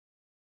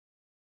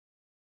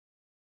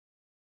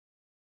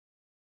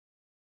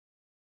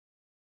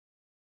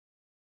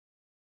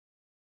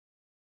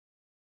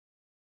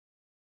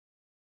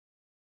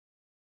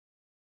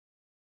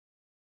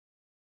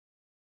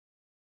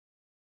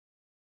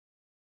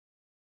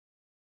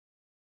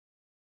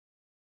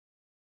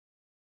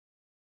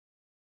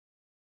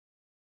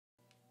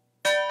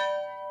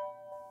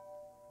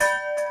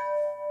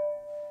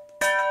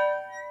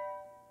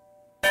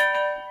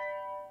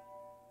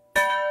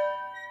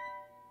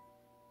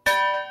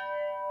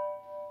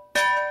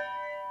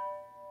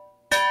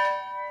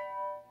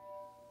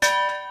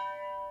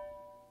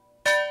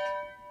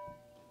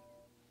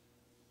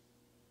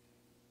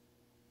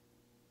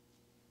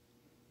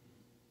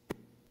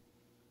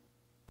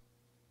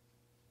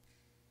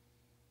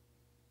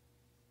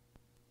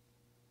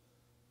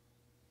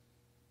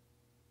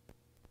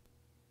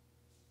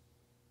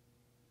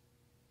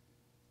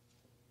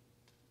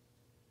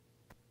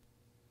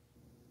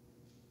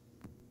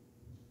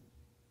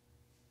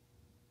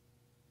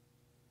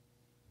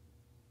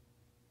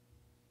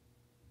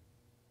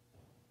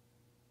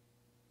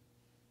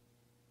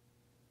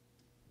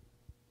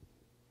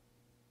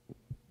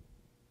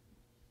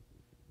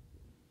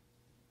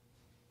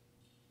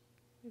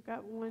We've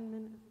got 1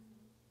 minute.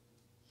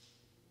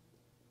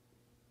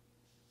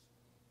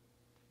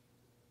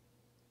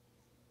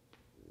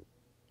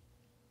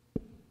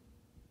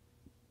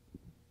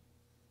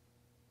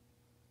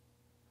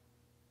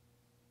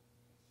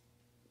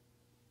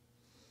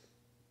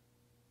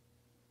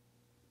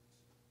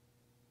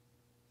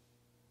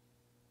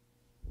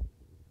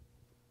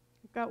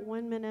 We've got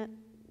 1 minute.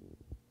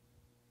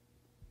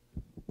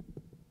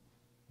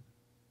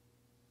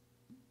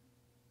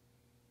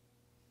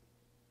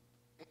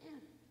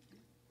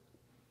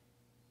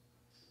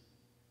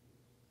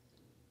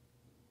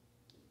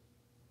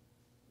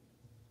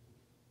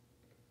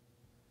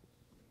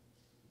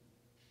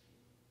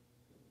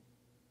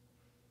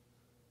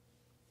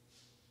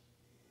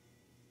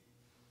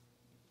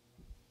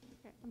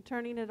 Okay, I'm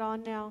turning it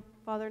on now.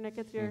 Father Nick,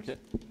 it's yours. Okay.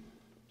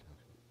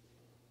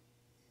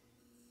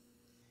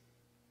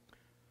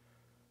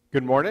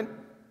 Good morning.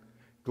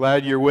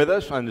 Glad you're with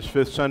us on this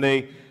fifth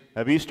Sunday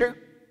of Easter.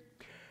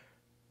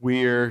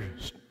 We're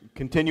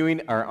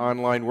continuing our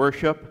online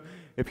worship.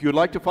 If you'd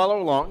like to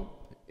follow along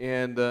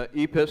in the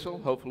epistle,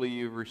 hopefully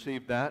you've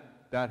received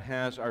that. That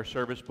has our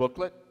service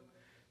booklet.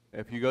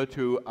 If you go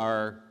to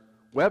our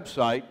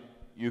website,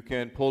 you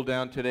can pull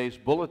down today's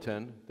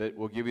bulletin that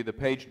will give you the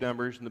page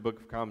numbers in the Book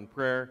of Common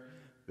Prayer,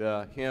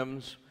 the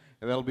hymns,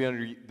 and that'll be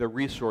under the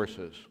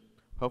resources.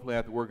 Hopefully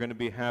we're going to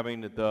be having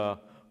the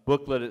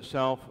booklet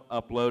itself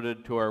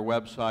uploaded to our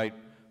website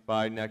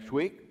by next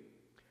week.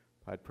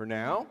 But for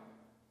now,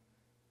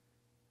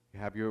 you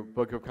have your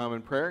Book of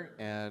Common Prayer,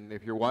 and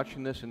if you're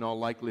watching this, in all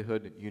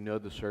likelihood, you know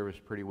the service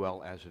pretty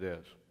well as it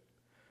is.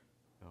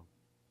 So,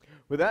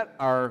 with that,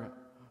 our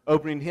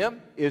opening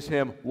hymn is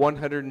hymn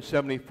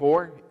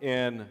 174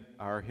 in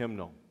our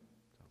hymnal.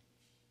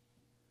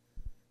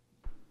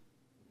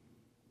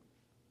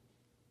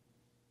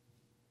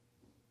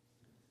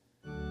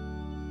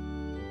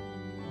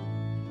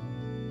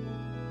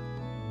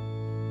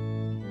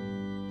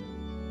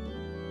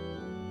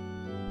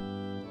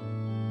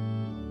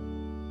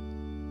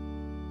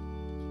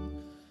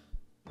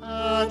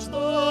 At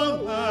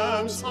the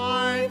Lamb's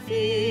high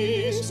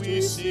feast we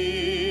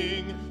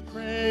sing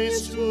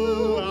praise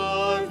to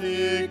our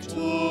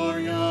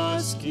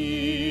victorious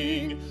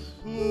King,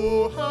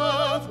 who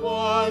hath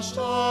washed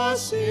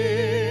us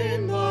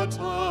in the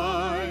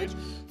tide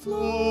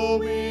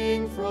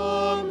flowing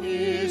from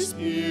his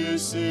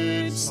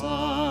pierced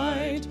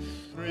side.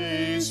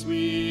 Praise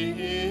we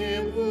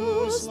him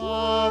whose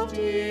love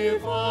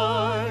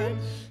divine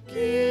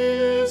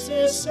gives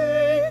his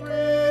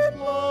sacred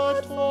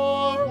blood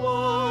for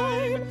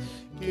wine,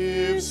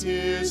 gives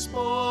his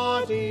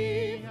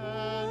body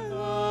at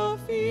the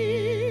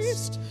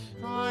feast,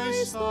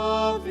 Christ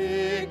the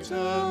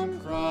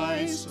victim,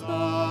 Christ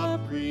the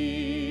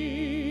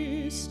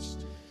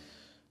priest.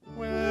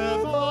 Where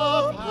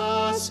the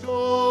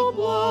paschal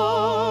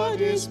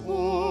blood is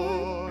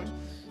poured,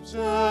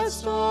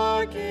 Death's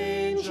dark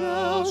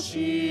angel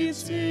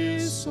sheathes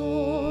his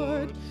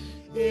sword.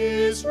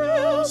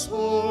 Israel's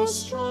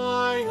hosts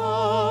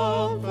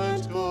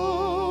triumphant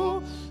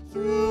go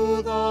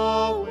through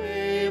the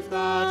wave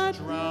that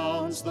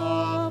drowns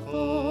the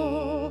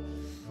foe.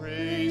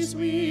 Praise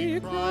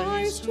we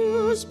Christ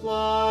whose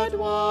blood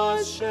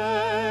was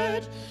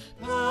shed,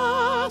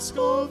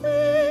 paschal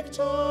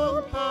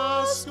victim,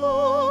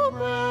 paschal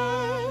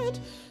bread,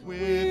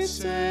 with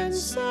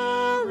sincerity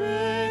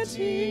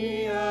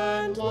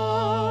and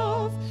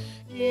love,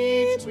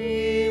 eat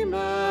we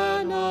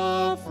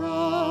manna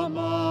from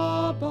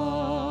above.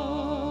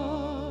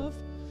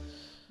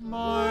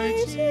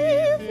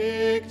 Mighty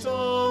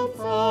victim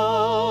from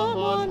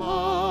on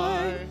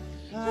high,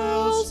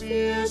 hell's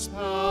fierce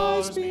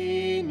powers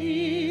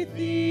beneath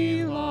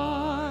thee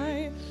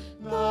lie.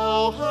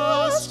 Thou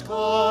hast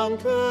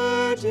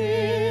conquered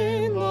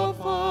in the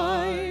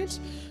fight,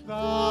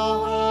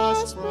 thou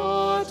hast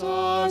brought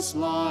us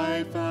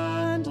life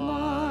and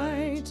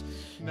light.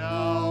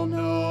 Now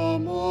no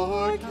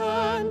more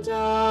can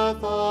death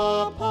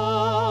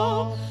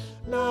appall,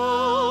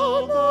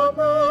 now the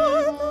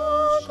birth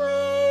of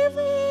grave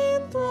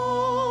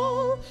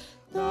enthrall.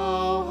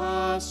 Thou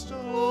hast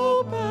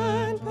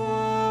opened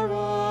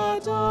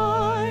paradise,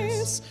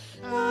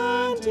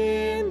 and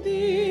in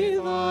thee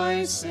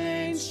thy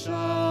saints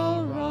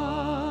shall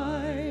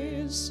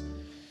rise.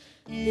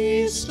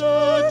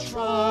 Easter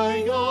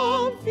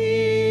triumph,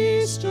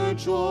 Easter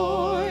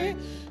joy,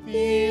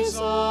 these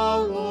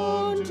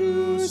alone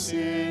do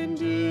sin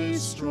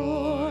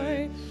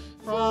destroy.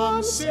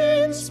 From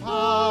sin's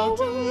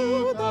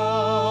power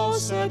thou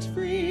set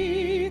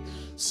free,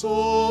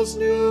 souls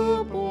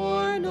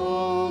newborn,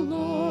 O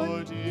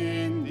Lord,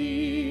 in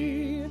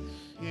thee.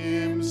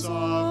 Hymns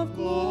of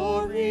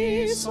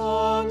glory,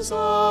 songs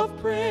of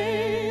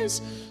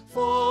praise,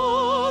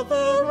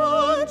 Father,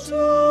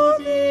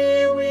 unto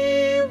thee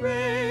we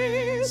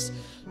raise.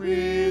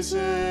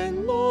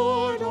 Risen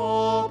Lord,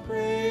 all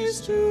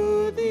praise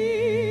to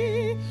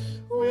thee,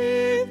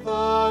 with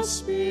the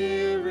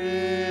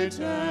Spirit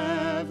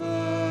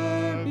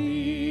ever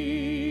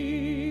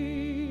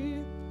be.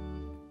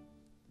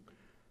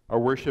 Our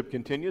worship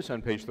continues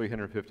on page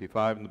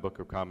 355 in the Book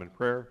of Common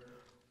Prayer,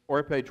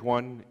 or page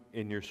 1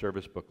 in your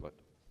service booklet.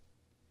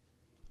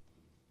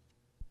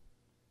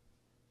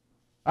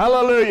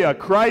 Hallelujah!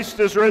 Christ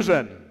is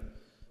risen.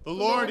 The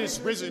Lord is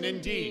risen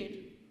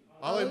indeed.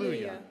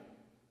 Alleluia.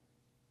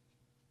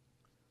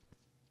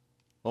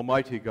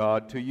 Almighty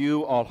God, to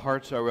you all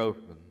hearts are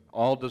open,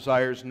 all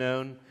desires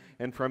known,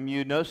 and from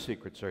you no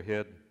secrets are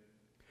hid.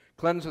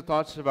 Cleanse the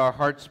thoughts of our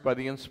hearts by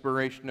the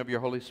inspiration of your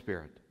Holy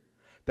Spirit,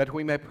 that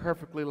we may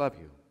perfectly love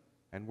you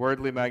and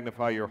wordly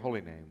magnify your holy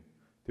name,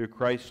 through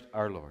Christ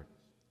our Lord.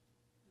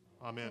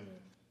 Amen.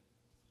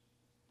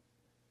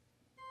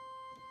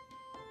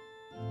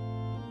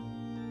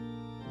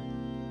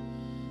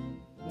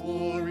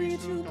 Glory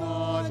to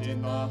God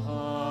in the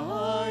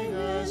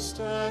highest,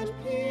 and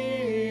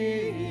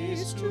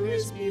peace to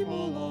his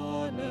people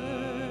on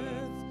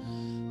earth.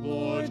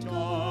 Lord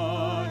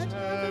God,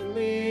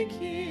 heavenly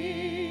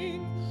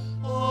King,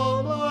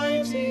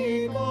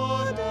 almighty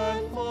God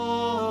and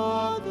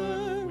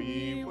Father,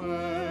 we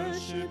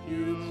worship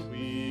you,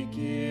 we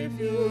give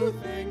you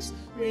thanks,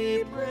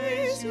 we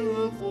praise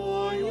you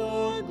for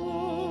your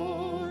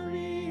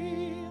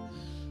glory.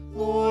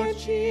 Lord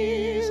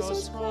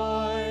Jesus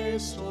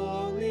Christ,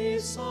 only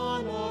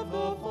Son of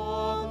the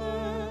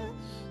Father,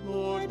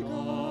 Lord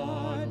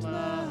God,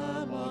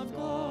 Lamb of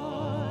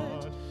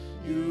God,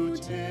 you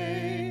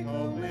take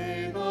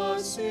away the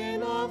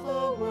sin of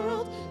the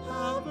world,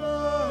 have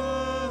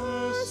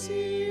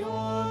mercy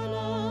on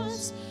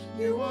us.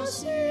 You are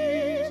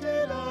seated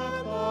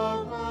at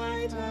the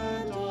right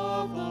hand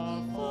of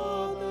the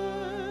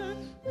Father.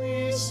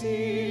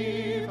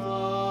 Receive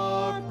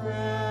our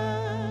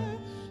prayer,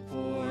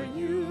 for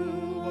you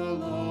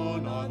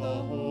alone are the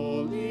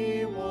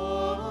Holy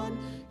One.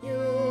 You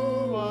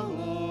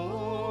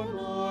alone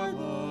are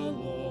the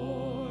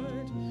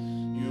Lord.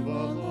 You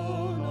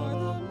alone are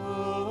the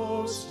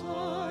Most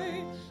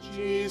High.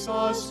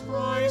 Jesus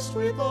Christ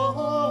with the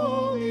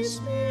Holy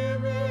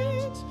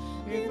Spirit,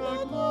 in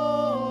the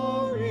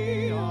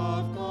glory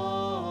of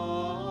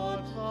God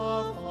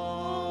the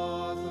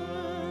Father.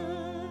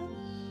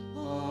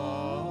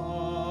 Amen.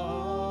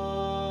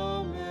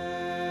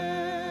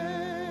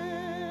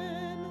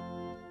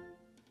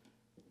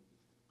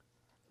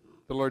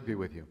 The Lord be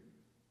with you.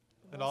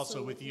 And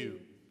also with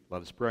you.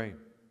 Let us pray.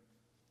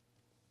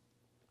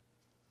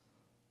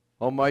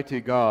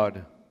 Almighty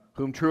God,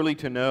 whom truly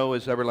to know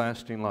is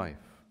everlasting life,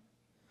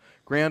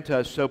 grant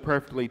us so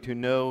perfectly to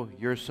know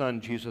your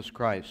Son, Jesus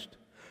Christ,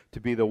 to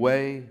be the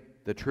way,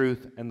 the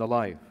truth, and the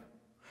life,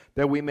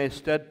 that we may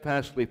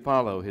steadfastly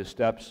follow his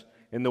steps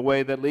in the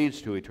way that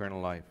leads to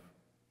eternal life.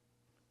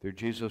 Through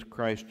Jesus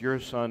Christ, your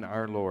Son,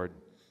 our Lord,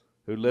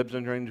 who lives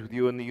and reigns with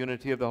you in the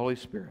unity of the Holy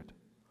Spirit,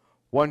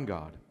 one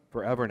God,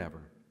 forever and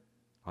ever.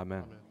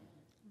 Amen. Amen.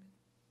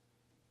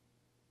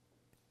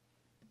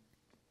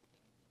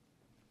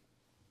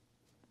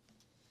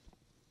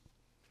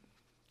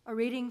 A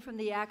reading from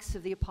the Acts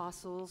of the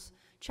Apostles,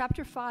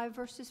 chapter 5,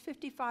 verses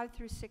 55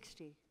 through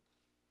 60.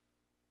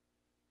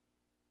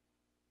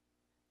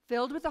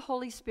 Filled with the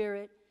Holy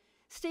Spirit,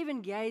 Stephen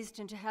gazed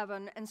into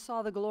heaven and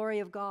saw the glory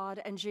of God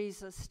and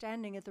Jesus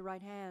standing at the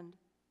right hand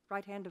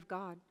of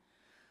God.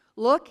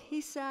 Look,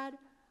 he said,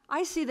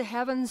 I see the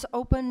heavens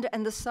opened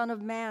and the Son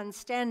of Man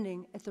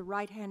standing at the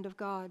right hand of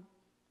God.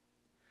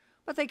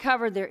 But they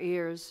covered their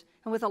ears,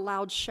 and with a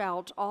loud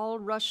shout all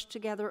rushed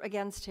together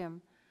against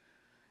him.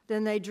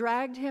 Then they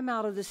dragged him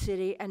out of the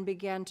city and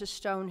began to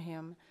stone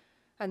him,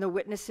 and the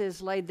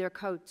witnesses laid their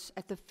coats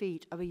at the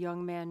feet of a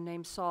young man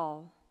named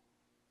Saul.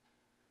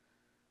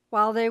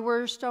 While they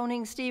were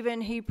stoning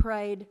Stephen, he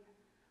prayed,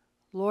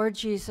 Lord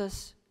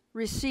Jesus,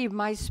 receive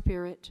my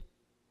spirit.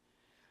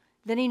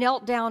 Then he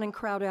knelt down and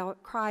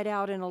cried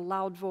out in a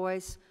loud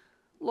voice,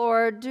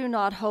 Lord, do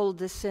not hold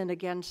this sin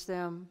against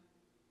them.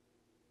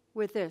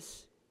 With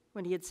this,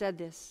 when he had said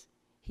this,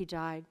 he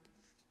died.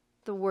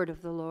 The word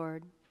of the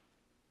Lord.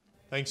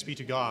 Thanks be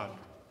to God.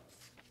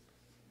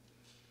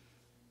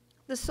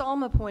 The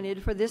psalm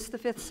appointed for this, the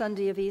fifth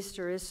Sunday of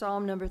Easter, is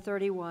Psalm number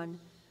 31,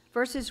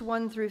 verses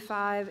 1 through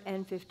 5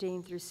 and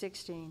 15 through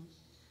 16.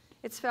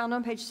 It's found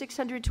on page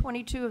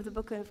 622 of the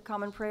Book of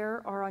Common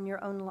Prayer or on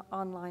your own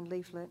online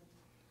leaflet.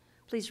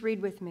 Please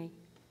read with me.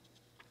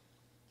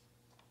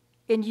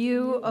 In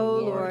you, O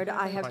Lord,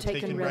 I have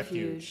taken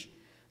refuge.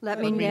 Let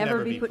me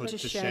never be put to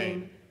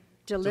shame.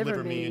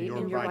 Deliver me in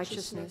your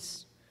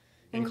righteousness.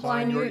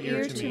 Incline your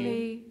ear to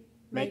me.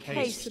 Make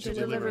haste to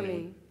deliver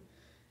me.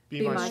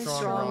 Be my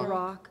strong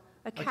rock,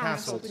 a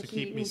castle to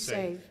keep me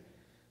safe.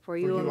 For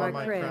you are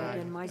my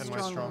credit and my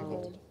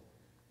stronghold.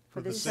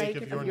 For the sake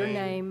of your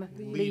name,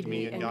 lead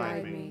me and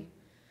guide me.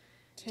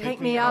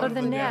 Take me out of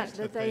the net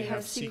that they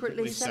have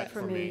secretly set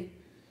for me.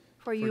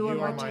 For you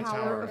are my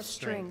tower of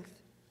strength.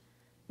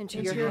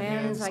 Into your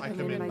hands I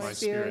commend my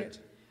spirit.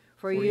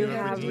 For you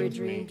have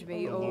redeemed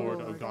me, O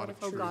Lord, O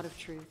God of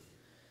truth.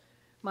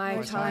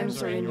 My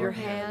times are in your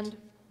hand.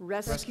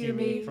 Rescue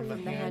me from the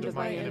hand of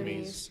my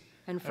enemies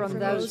and from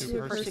those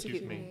who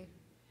persecute me.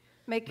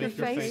 Make your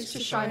face to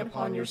shine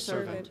upon your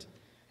servant,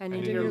 and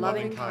in your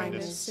loving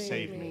kindness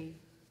save me.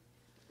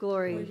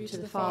 Glory to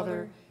the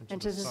Father,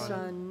 and to the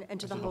Son, and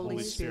to the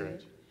Holy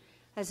Spirit,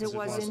 as it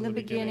was in the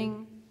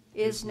beginning,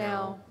 is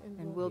now,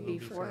 and will be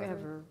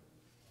forever.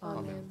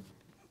 Amen.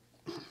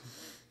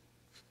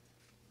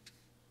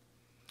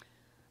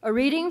 A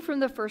reading from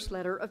the first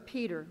letter of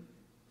Peter.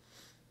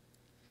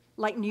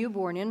 Like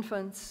newborn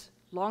infants,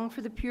 long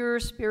for the pure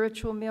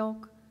spiritual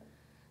milk,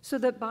 so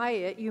that by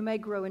it you may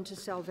grow into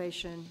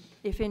salvation,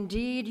 if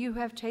indeed you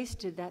have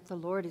tasted that the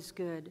Lord is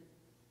good.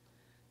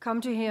 Come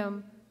to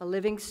him, a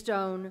living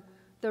stone,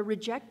 though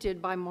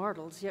rejected by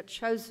mortals, yet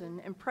chosen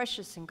and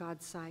precious in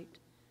God's sight.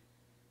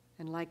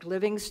 And like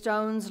living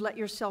stones, let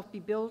yourself be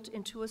built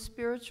into a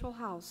spiritual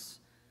house,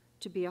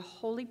 to be a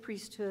holy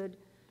priesthood,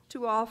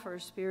 to offer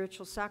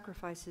spiritual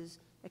sacrifices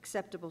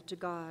acceptable to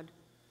God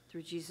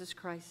through Jesus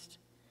Christ.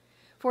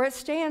 For it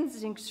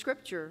stands in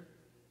Scripture,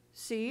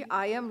 see,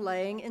 I am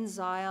laying in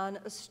Zion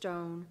a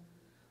stone,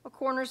 a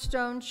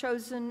cornerstone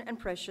chosen and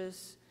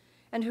precious,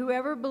 and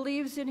whoever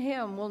believes in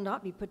him will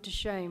not be put to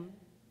shame.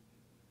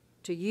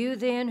 To you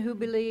then who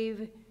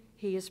believe,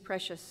 he is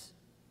precious.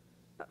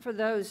 But for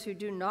those who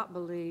do not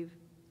believe,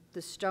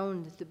 the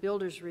stone that the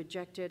builders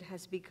rejected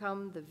has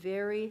become the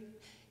very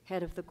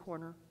head of the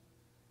corner,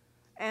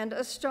 and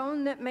a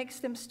stone that makes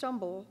them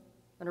stumble,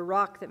 and a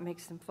rock that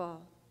makes them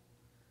fall.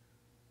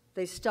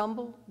 They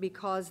stumble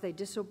because they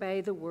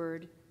disobey the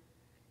word,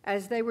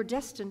 as they were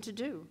destined to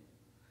do.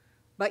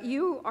 But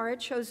you are a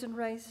chosen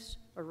race,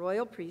 a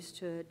royal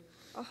priesthood,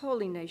 a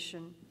holy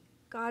nation,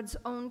 God's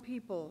own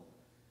people,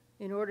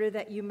 in order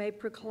that you may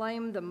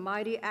proclaim the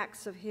mighty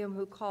acts of him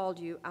who called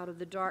you out of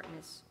the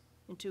darkness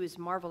into his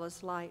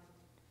marvelous light.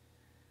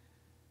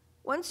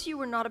 Once you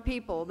were not a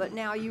people, but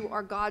now you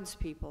are God's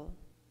people.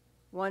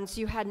 Once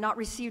you had not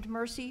received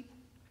mercy,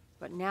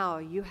 but now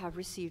you have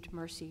received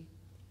mercy.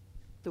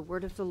 The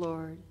word of the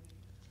Lord.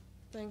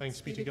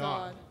 Thanks be to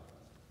God.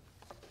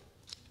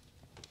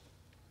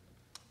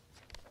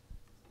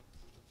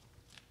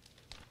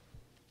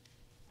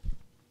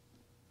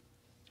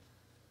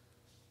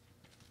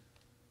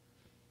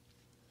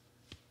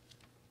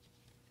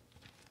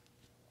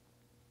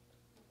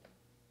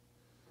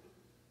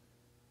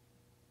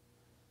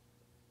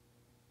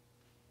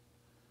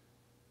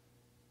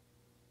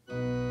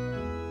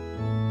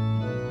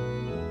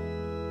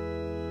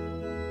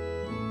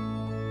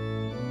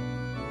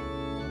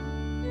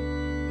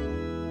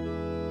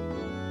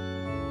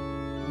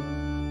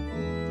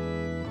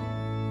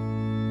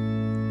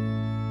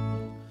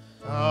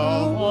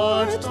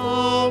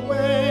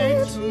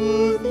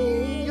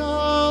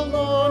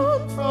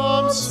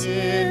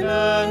 Sin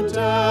and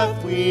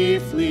death we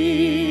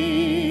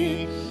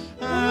flee,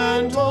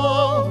 and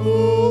all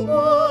who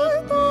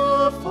would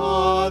the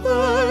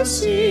Father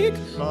seek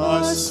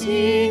must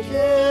seek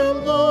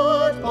him,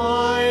 Lord,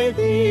 by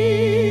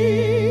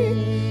thee.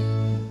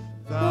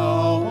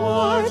 Thou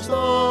art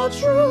the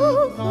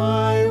truth,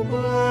 thy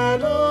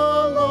word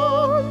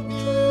alone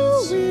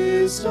to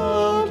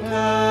wisdom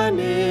can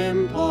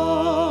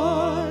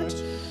impart.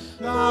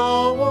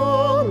 Thou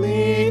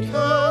only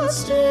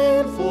canst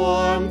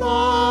inform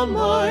the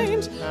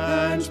mind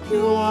and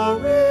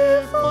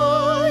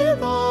purify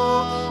the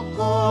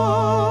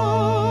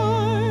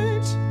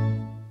heart.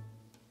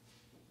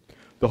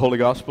 The Holy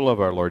Gospel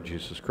of our Lord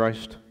Jesus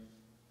Christ,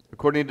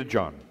 according to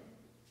John.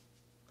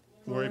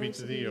 Glory be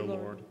to thee, O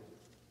Lord.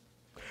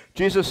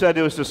 Jesus said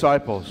to his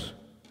disciples,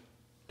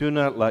 "Do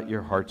not let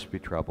your hearts be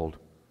troubled.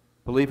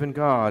 Believe in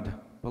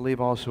God, believe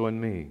also in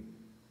me.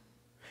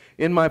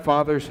 In my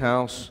Father's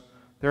house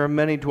there are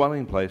many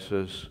dwelling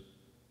places.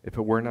 If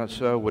it were not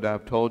so, would I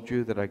have told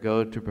you that I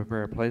go to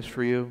prepare a place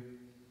for you?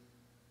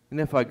 And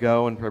if I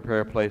go and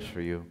prepare a place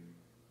for you,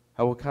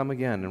 I will come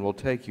again and will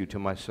take you to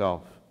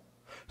myself,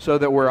 so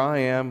that where I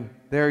am,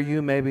 there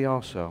you may be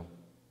also.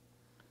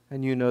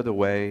 And you know the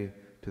way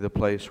to the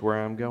place where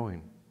I am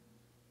going."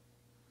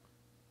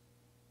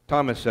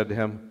 Thomas said to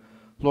him,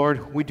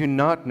 "Lord, we do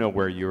not know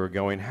where you are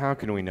going. How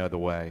can we know the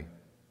way?"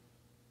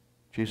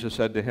 Jesus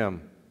said to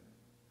him,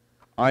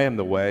 "I am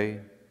the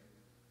way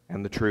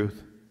and the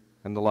truth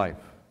and the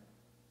life.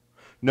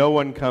 No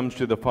one comes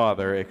to the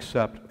Father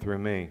except through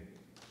me.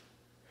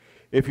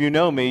 If you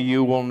know me,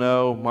 you will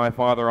know my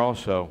Father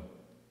also.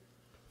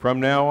 From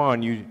now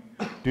on, you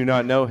do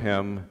not know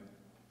him.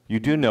 You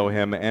do know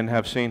him and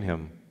have seen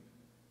him."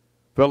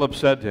 Philip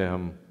said to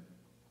him,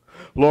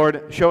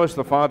 "Lord, show us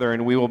the Father,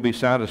 and we will be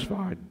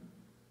satisfied."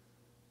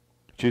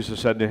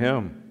 Jesus said to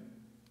him,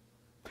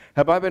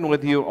 "Have I been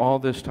with you all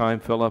this time,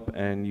 Philip,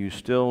 and you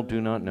still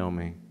do not know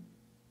me?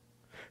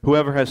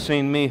 Whoever has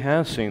seen me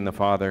has seen the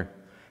Father.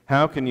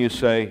 How can you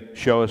say,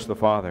 'Show us the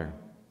Father'?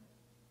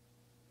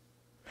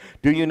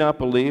 Do you not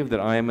believe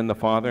that I am in the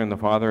Father and the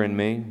Father in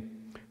me?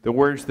 The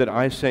words that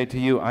I say to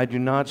you, I do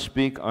not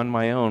speak on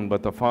my own,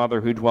 but the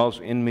Father who dwells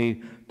in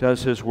me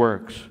does his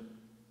works.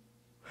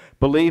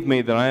 Believe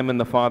me that I am in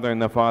the Father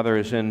and the Father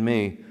is in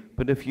me.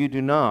 But if you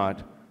do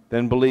not,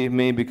 then believe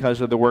me because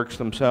of the works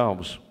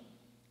themselves.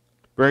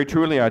 Very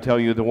truly I tell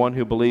you, the one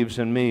who believes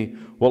in me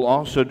will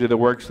also do the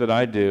works that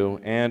I do,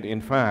 and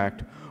in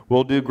fact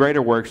will do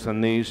greater works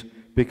than these,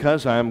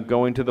 because I am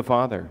going to the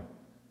Father.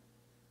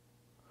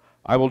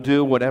 I will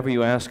do whatever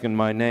you ask in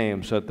my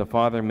name, so that the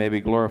Father may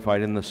be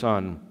glorified in the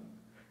Son.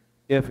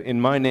 If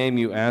in my name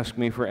you ask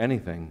me for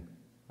anything,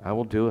 I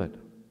will do it.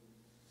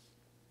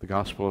 The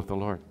Gospel of the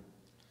Lord.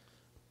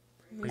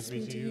 Praise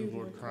be to you,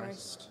 Lord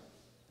Christ.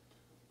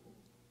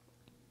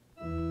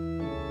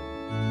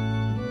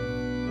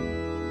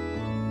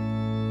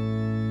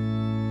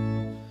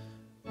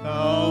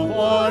 Thou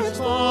art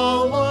the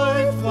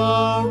life,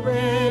 the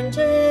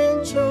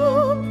rending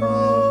to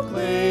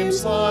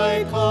proclaims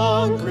thy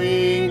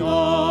conquering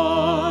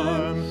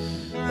arm,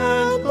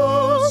 and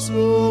those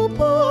who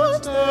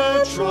put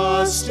their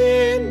trust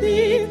in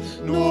thee,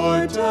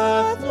 nor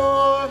death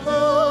nor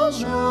hell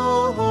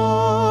shall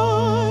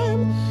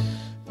harm.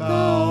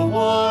 Thou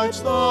art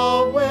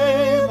the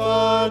way,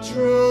 the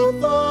truth,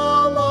 the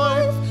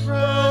life,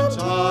 grant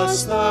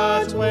us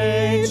that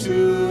way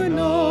to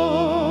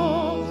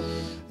know,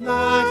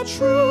 that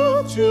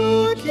truth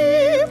to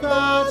keep,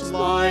 that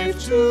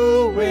life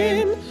to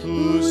win,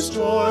 whose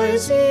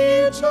joys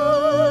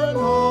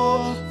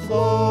eternal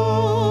flow.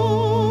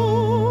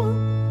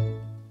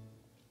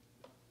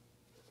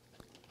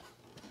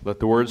 Let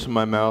the words of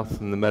my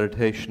mouth and the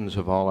meditations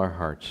of all our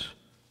hearts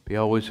be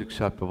always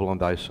acceptable in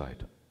thy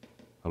sight.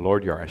 O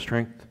Lord, you are our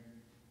strength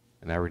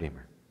and our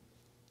Redeemer.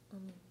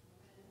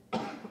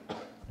 Please.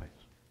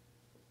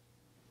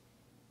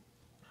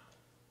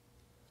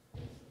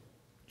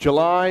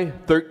 July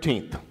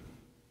 13th,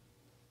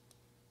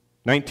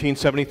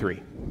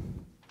 1973.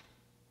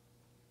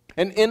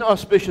 An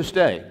inauspicious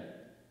day.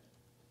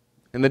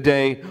 In the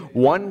day,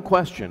 one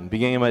question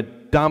became a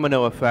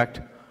domino effect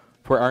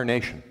for our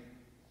nation.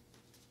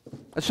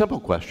 A simple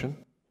question.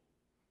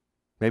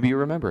 Maybe you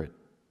remember it.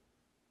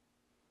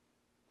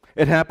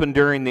 It happened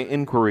during the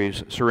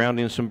inquiries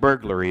surrounding some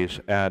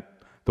burglaries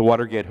at the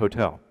Watergate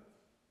Hotel.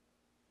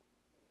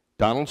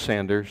 Donald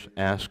Sanders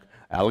asked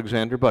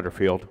Alexander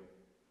Butterfield,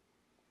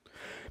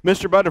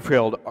 Mr.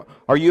 Butterfield,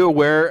 are you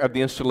aware of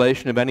the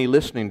installation of any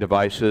listening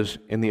devices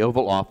in the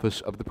Oval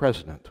Office of the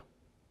President?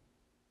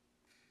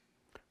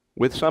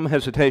 With some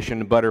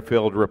hesitation,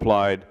 Butterfield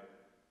replied,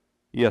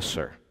 yes,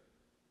 sir.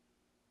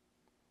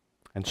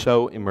 And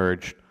so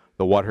emerged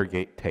the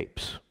Watergate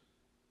tapes.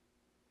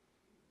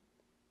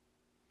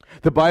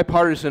 The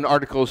bipartisan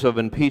articles of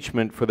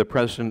impeachment for the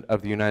President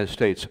of the United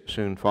States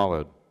soon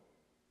followed. Do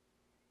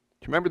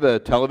you remember the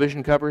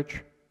television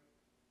coverage?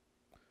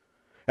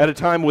 At a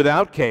time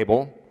without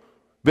cable,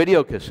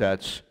 video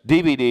cassettes,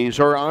 DVDs,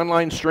 or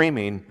online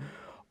streaming,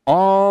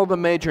 all the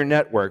major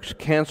networks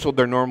canceled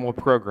their normal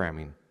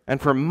programming. And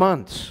for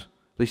months,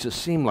 at least it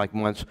seemed like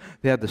months,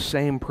 they had the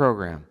same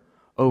program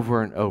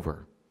over and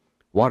over.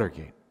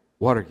 Watergate,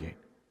 Watergate,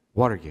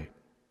 Watergate.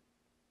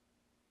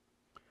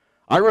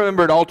 I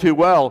remember it all too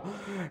well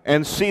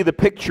and see the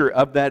picture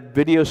of that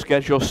video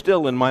schedule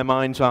still in my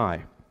mind's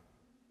eye.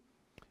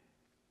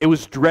 It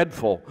was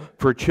dreadful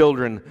for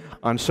children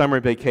on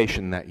summer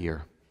vacation that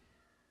year.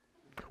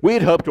 We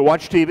had hoped to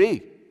watch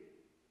TV.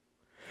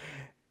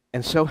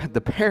 And so had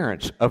the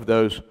parents of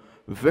those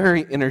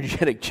very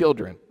energetic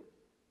children.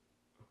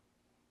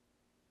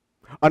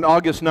 On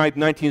August 9,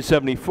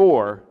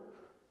 1974,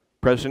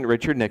 President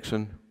Richard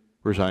Nixon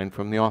resigned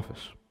from the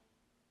office.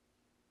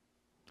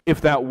 If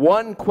that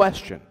one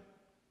question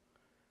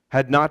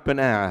had not been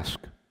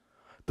asked,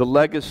 the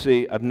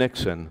legacy of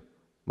Nixon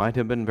might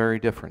have been very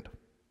different.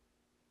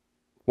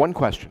 One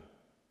question.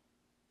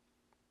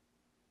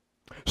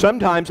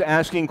 Sometimes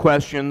asking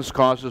questions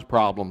causes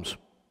problems.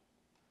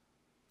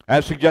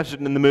 As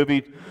suggested in the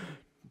movie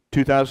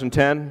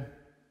 2010,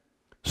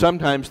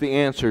 sometimes the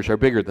answers are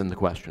bigger than the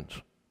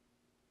questions.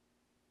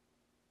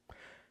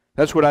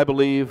 That's what I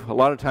believe a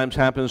lot of times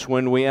happens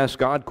when we ask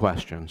God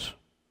questions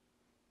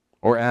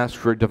or ask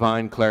for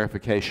divine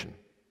clarification.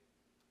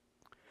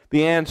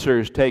 The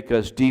answers take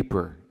us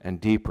deeper and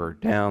deeper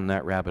down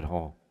that rabbit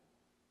hole.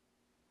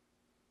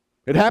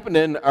 It happened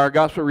in our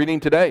gospel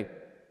reading today.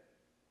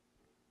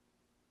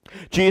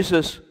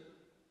 Jesus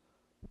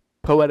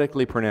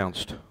poetically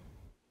pronounced,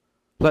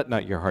 "Let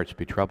not your hearts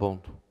be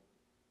troubled.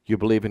 You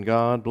believe in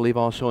God, believe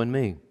also in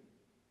me.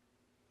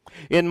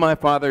 In my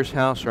Father's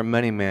house are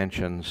many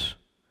mansions.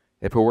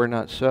 If it were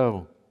not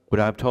so, would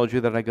I have told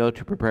you that I go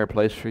to prepare a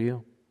place for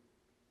you?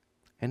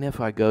 And if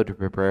I go to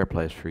prepare a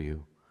place for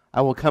you,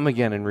 I will come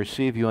again and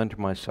receive you unto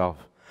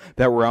myself,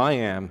 that where I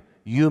am,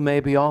 you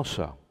may be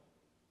also.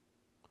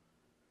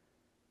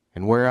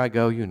 And where I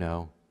go you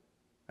know,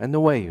 and the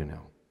way you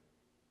know."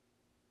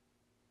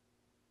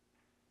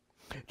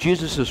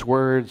 Jesus'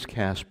 words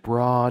cast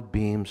broad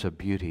beams of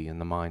beauty in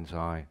the mind's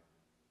eye.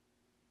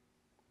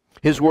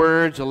 His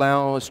words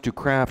allow us to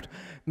craft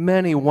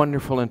many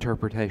wonderful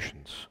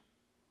interpretations.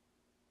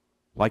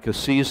 Like a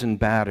seasoned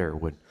batter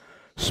would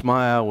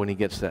smile when he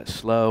gets that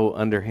slow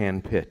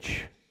underhand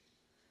pitch.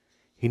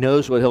 He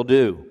knows what he'll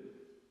do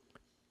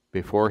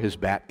before his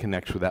bat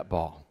connects with that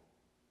ball.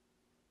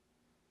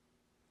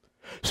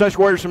 Such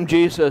words from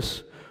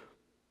Jesus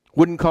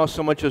wouldn't cause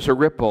so much as a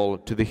ripple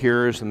to the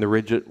hearers in the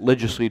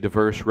religiously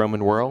diverse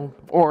Roman world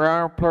or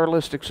our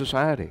pluralistic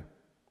society.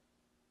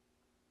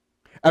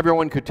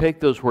 Everyone could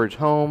take those words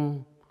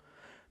home,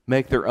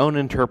 make their own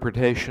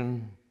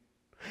interpretation,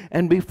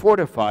 and be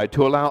fortified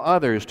to allow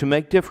others to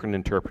make different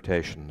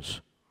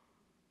interpretations.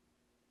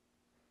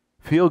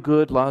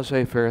 Feel-good,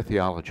 laissez-faire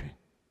theology.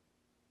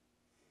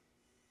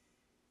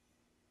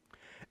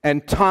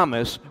 And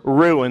Thomas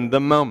ruined the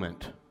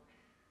moment.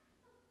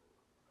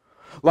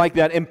 Like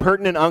that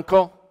impertinent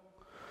uncle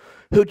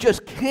who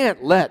just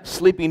can't let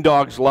sleeping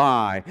dogs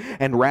lie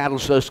and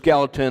rattles those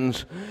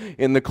skeletons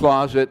in the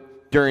closet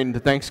during the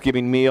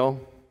Thanksgiving meal.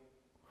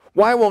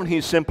 Why won't he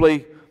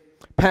simply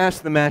pass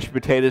the mashed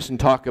potatoes and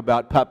talk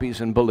about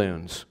puppies and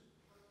balloons?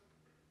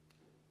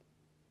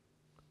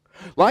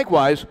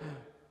 Likewise,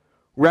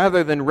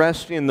 rather than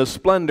resting in the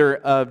splendor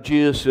of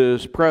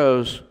Jesus'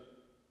 prose,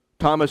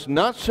 Thomas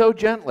not so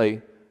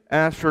gently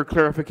asked for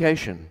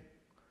clarification.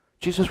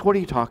 Jesus, what are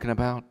you talking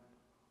about?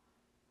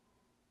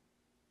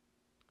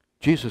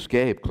 Jesus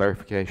gave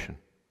clarification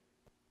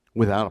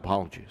without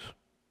apologies.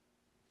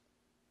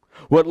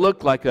 What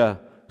looked like a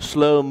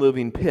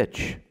slow-moving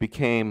pitch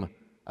became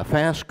a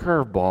fast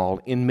curveball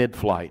in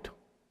mid-flight.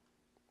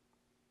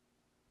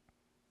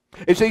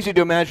 It's easy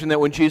to imagine that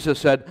when Jesus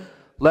said,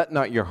 "Let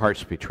not your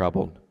hearts be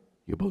troubled.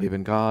 You believe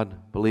in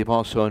God, believe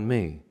also in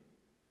me."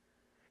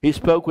 He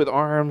spoke with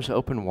arms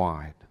open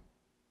wide.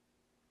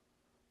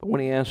 But when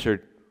he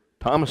answered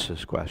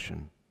Thomas's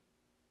question,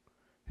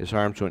 his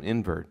arms went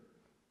inward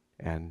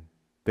and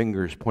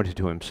fingers pointed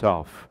to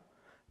himself.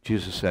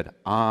 Jesus said,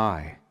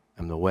 "I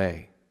am the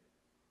way.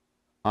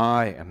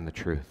 I am the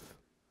truth.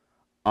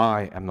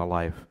 I am the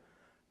life.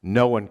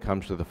 No one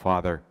comes to the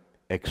Father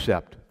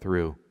except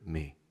through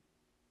me."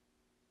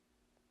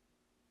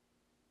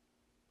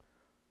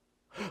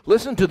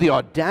 Listen to the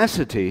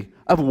audacity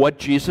of what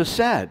Jesus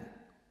said.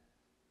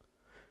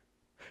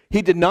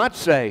 He did not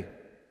say,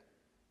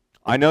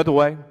 "I know the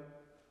way.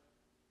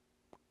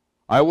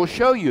 I will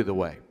show you the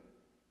way."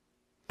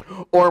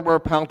 Or more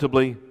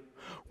palatably,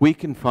 "We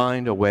can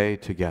find a way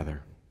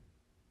together."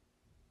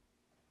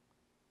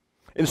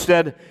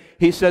 Instead,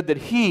 he said that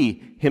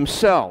he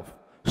himself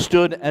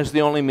stood as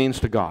the only means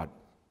to God.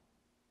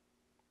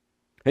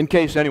 In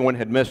case anyone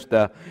had missed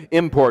the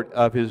import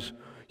of his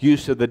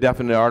use of the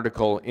definite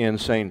article in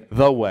saying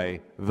the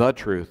way, the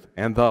truth,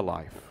 and the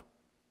life.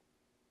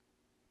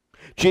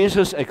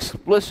 Jesus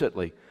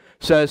explicitly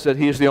says that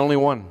he is the only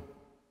one.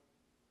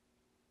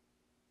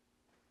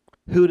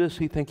 Who does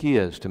he think he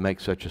is to make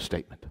such a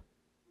statement?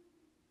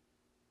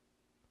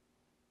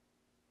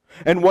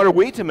 And what are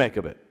we to make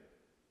of it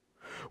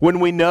when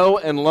we know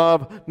and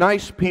love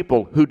nice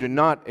people who do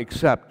not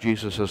accept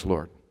Jesus as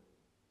Lord?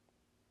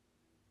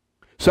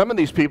 Some of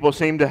these people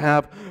seem to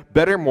have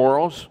better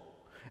morals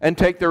and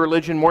take their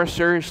religion more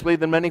seriously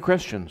than many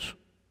Christians.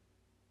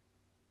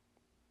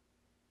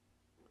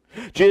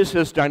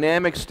 Jesus'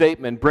 dynamic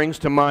statement brings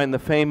to mind the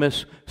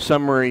famous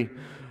summary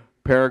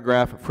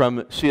paragraph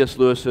from C.S.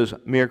 Lewis's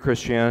Mere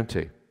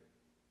Christianity.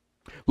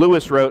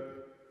 Lewis wrote,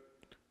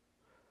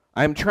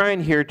 "I am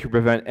trying here to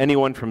prevent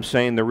anyone from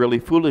saying the really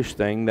foolish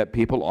thing that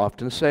people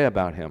often say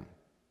about him.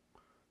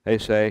 They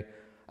say,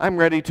 'I'm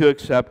ready to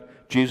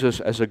accept Jesus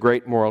as a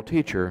great moral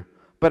teacher,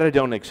 but I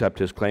don't accept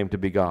his claim to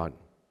be God.'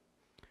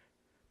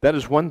 That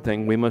is one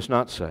thing we must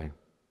not say.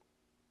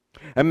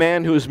 A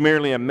man who is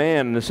merely a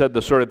man and said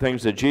the sort of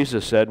things that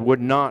Jesus said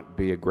would not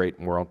be a great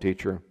moral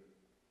teacher.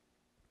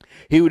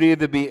 He would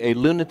either be a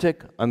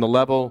lunatic on the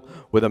level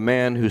with a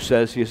man who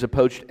says he is a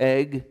poached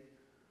egg,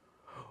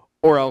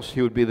 or else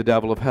he would be the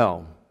devil of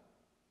hell.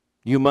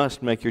 You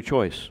must make your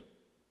choice.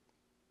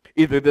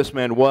 Either this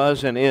man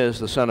was and is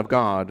the Son of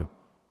God,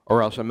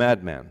 or else a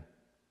madman,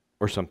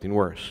 or something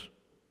worse.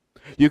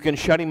 You can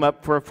shut him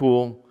up for a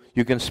fool,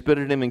 you can spit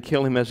at him and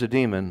kill him as a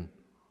demon,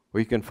 or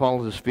you can fall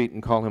at his feet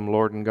and call him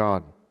Lord and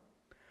God.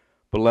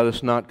 But let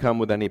us not come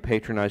with any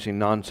patronizing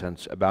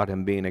nonsense about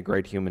him being a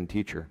great human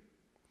teacher.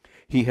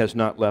 He has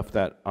not left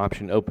that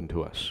option open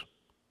to us.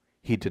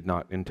 He did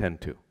not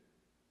intend to."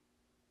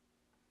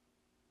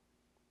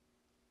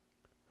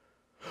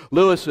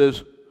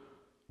 Lewis's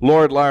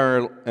Lord,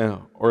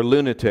 liar, or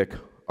lunatic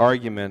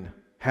argument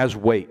has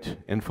weight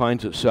and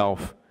finds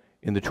itself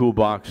in the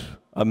toolbox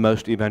of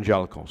most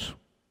evangelicals.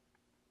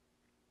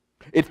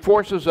 It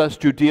forces us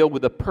to deal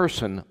with the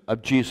person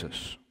of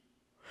Jesus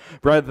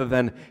rather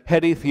than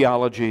heady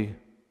theology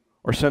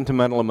or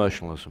sentimental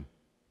emotionalism.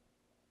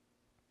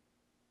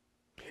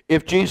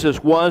 If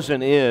Jesus was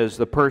and is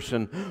the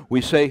person we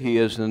say he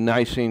is in the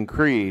Nicene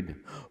Creed,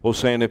 we'll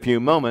say in a few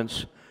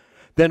moments,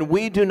 then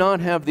we do not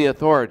have the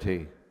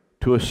authority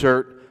to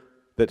assert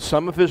that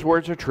some of his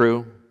words are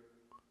true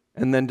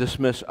and then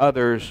dismiss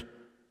others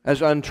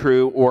as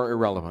untrue or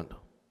irrelevant.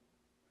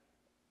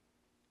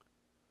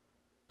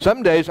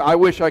 Some days I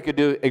wish I could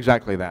do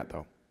exactly that,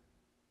 though.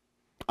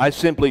 I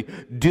simply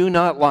do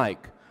not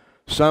like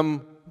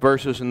some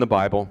verses in the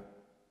Bible.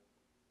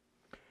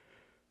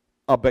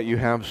 I'll bet you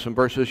have some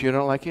verses you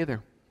don't like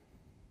either.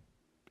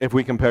 If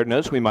we compared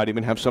notes, we might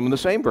even have some of the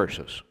same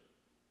verses.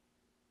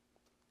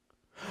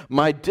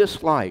 My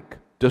dislike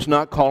does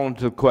not call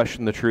into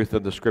question the truth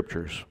of the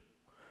Scriptures.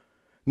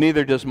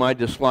 Neither does my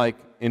dislike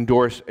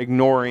endorse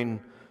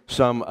ignoring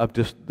some of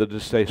the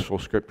distasteful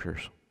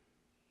Scriptures.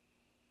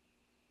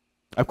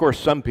 Of course,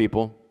 some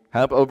people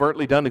have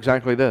overtly done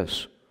exactly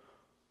this.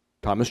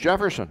 Thomas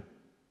Jefferson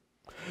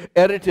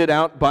edited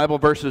out Bible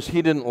verses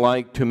he didn't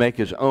like to make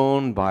his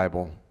own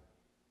Bible.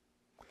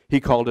 He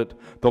called it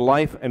The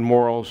Life and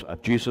Morals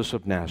of Jesus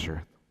of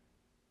Nazareth.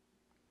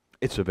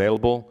 It's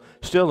available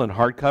still in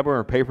hardcover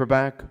or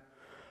paperback.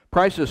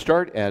 Prices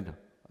start at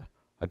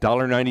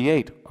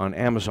 $1.98 on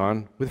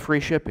Amazon with free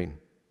shipping.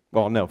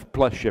 Well, no,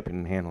 plus shipping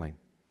and handling.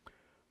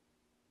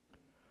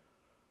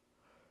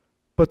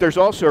 But there's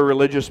also a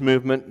religious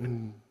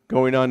movement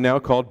going on now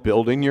called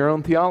Building Your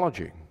Own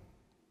Theology,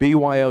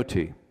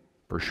 BYOT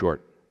for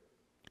short.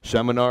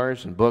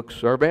 Seminars and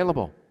books are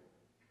available.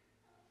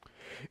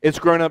 It's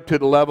grown up to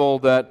the level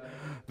that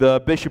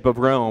the Bishop of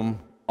Rome,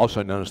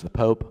 also known as the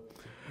Pope,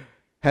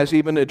 has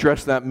even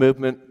addressed that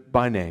movement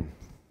by name.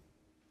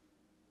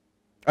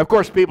 Of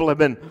course, people have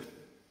been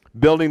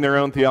building their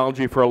own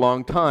theology for a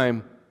long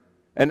time,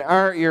 and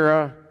our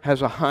era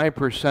has a high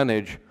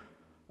percentage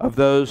of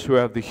those who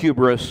have the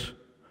hubris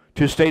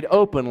to state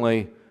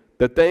openly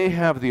that they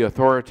have the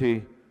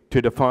authority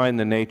to define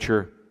the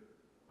nature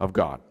of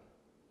God.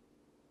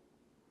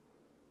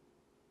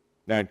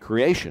 Now, in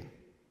creation,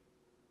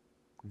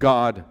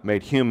 God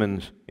made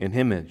humans in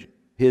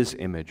His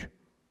image,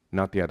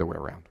 not the other way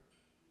around.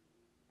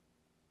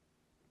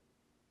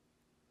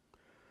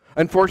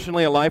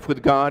 Unfortunately, a life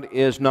with God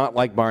is not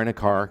like buying a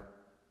car,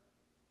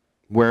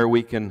 where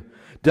we can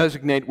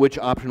designate which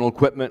optional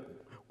equipment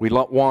we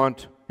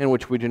want and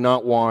which we do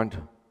not want,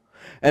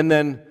 and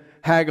then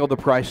haggle the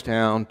price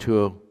down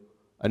to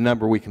a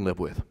number we can live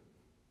with.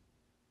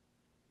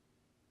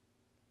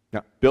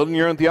 Now, Building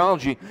Your Own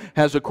Theology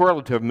has a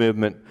correlative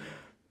movement.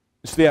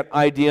 It's that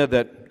idea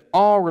that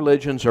all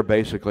religions are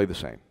basically the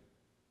same.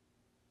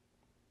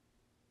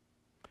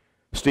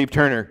 Steve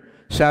Turner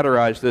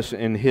satirized this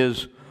in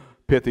his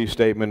pithy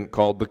statement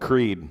called The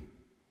Creed.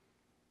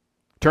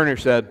 Turner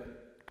said,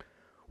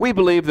 "We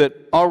believe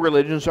that all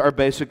religions are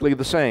basically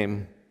the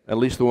same, at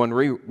least the one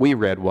we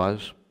read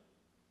was.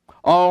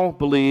 All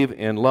believe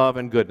in love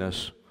and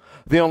goodness.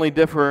 They only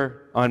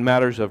differ on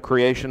matters of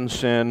creation,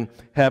 sin,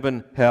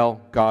 heaven,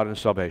 hell, God, and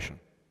salvation."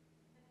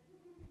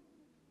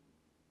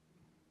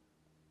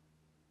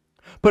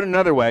 Put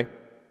another way,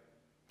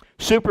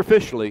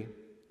 superficially,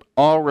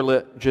 all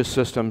religious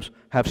systems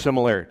have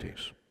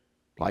similarities,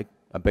 like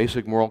a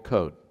basic moral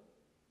code.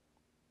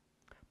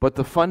 But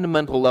the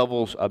fundamental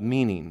levels of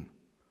meaning,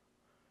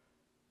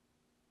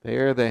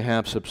 there they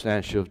have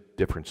substantial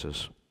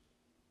differences.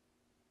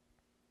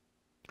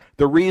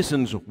 The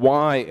reasons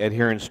why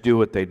adherents do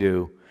what they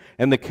do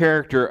and the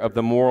character of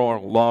the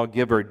moral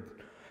lawgiver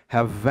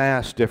have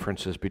vast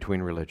differences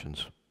between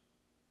religions.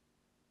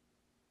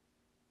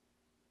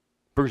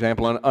 For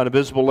example, on a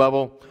visible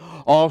level,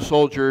 all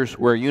soldiers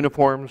wear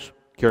uniforms,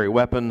 carry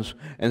weapons,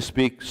 and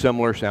speak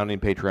similar sounding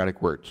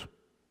patriotic words.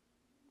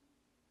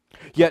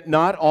 Yet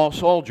not all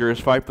soldiers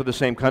fight for the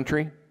same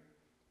country,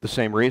 the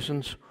same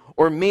reasons,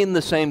 or mean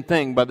the same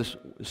thing by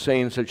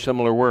saying such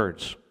similar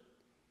words.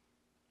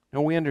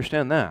 No, we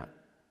understand that.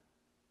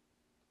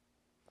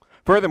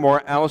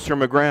 Furthermore, Alistair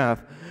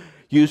McGrath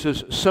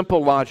uses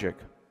simple logic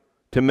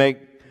to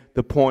make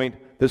the point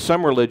that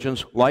some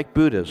religions, like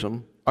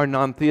Buddhism, are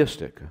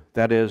non-theistic.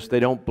 That is, they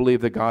don't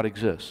believe that God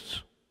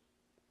exists.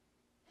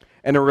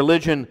 And a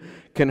religion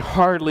can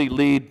hardly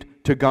lead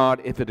to God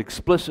if it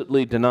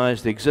explicitly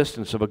denies the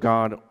existence of a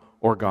God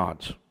or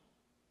gods.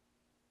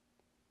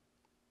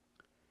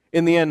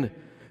 In the end,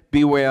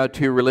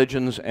 BYOT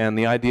religions and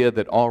the idea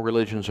that all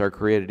religions are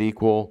created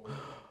equal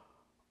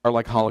are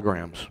like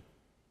holograms.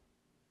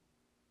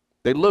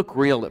 They look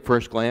real at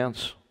first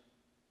glance,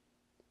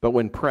 but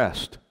when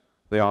pressed,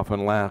 they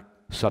often lack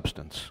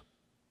substance.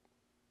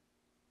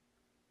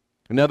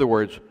 In other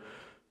words,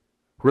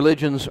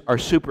 religions are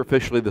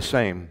superficially the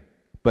same,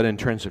 but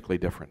intrinsically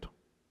different.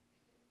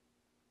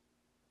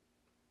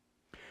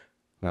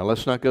 Now,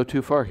 let's not go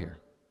too far here.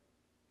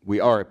 We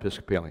are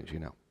Episcopalians, you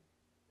know.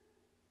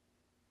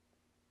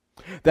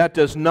 That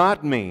does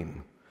not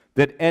mean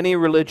that any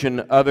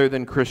religion other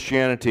than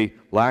Christianity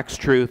lacks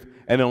truth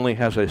and only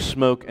has a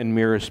smoke and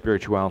mirrors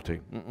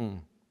spirituality.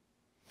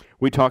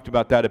 We talked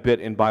about that a bit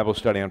in Bible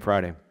study on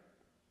Friday.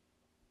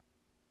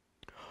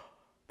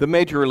 The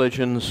major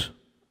religions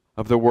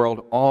of the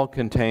world all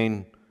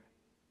contain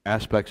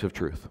aspects of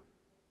truth.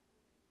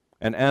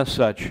 And as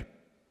such,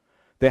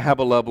 they have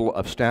a level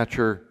of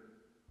stature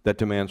that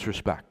demands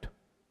respect.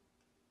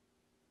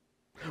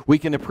 We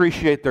can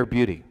appreciate their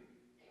beauty,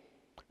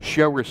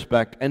 show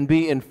respect, and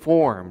be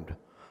informed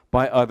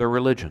by other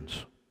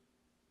religions.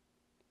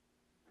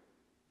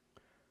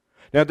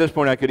 Now, at this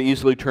point, I could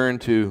easily turn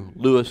to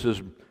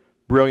Lewis's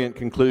brilliant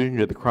conclusion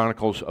to the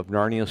Chronicles of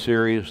Narnia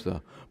series,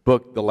 the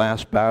book The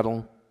Last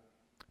Battle,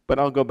 but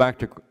I'll go back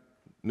to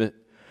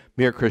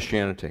mere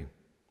Christianity.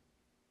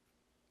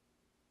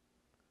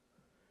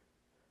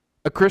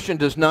 A Christian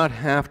does not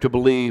have to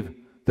believe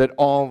that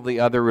all the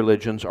other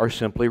religions are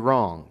simply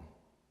wrong.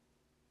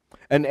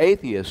 An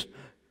atheist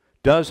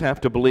does have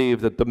to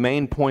believe that the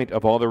main point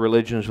of all the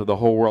religions of the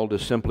whole world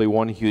is simply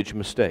one huge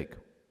mistake.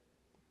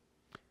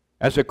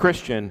 As a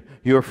Christian,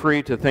 you are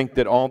free to think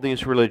that all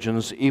these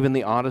religions, even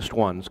the oddest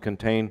ones,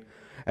 contain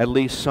at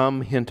least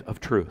some hint of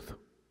truth.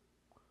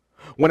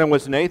 When I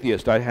was an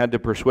atheist, I had to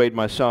persuade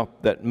myself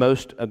that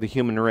most of the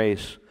human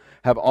race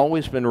have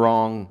always been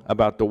wrong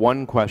about the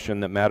one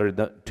question that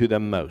mattered to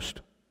them most.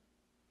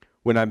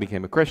 When I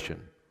became a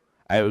Christian,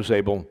 I was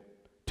able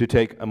to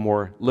take a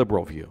more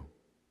liberal view.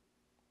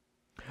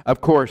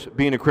 Of course,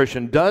 being a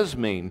Christian does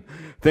mean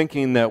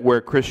thinking that where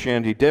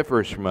Christianity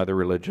differs from other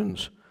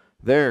religions,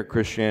 their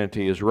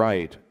Christianity is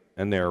right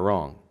and they're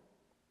wrong.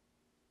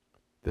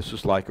 This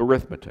is like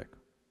arithmetic.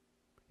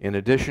 In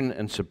addition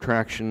and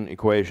subtraction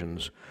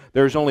equations,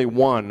 there's only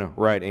one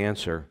right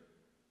answer,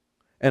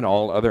 and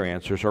all other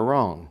answers are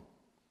wrong.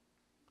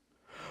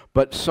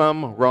 But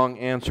some wrong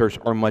answers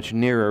are much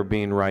nearer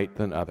being right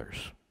than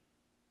others.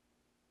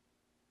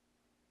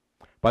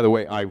 By the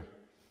way, I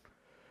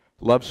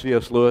love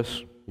C.S.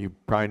 Lewis. You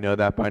probably know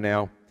that by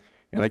now.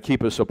 And I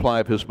keep a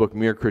supply of his book,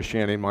 Mere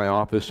Christianity, in my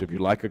office. If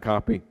you'd like a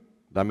copy,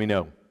 let me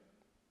know.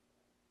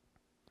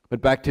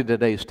 But back to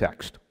today's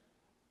text.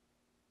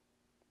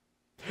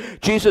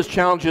 Jesus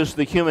challenges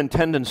the human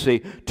tendency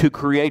to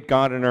create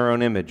God in our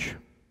own image.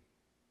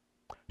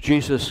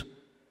 Jesus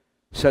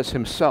sets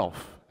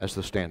himself as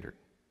the standard.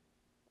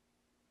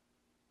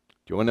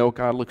 Do you want to know what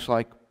God looks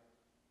like?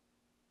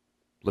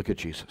 Look at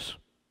Jesus.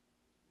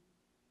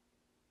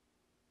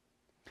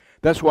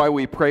 That's why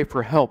we pray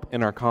for help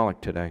in our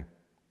collect today.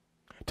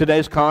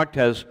 Today's collect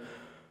has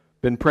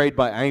been prayed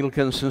by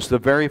Anglicans since the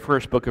very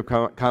first Book of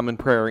Common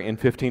Prayer in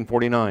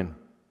 1549.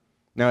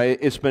 Now,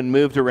 it's been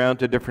moved around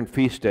to different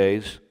feast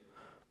days,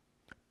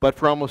 but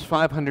for almost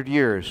 500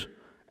 years,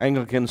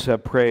 Anglicans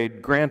have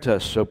prayed, "Grant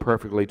us so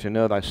perfectly to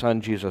know thy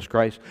Son, Jesus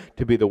Christ,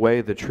 to be the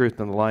way, the truth,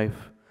 and the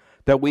life,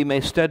 that we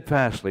may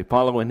steadfastly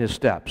follow in his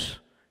steps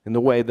in the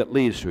way that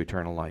leads to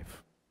eternal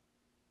life."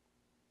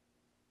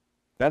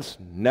 That's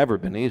never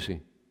been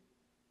easy,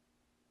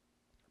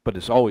 but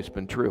it's always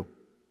been true.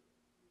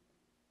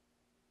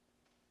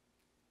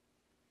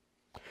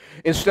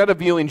 Instead of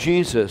viewing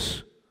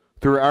Jesus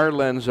through our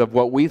lens of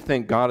what we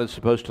think God is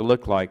supposed to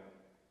look like,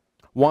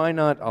 why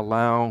not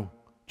allow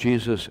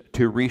Jesus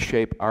to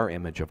reshape our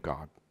image of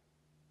God?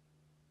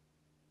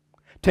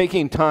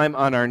 Taking time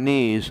on our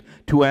knees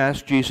to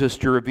ask Jesus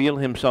to reveal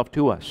himself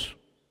to us.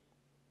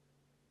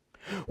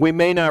 We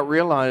may not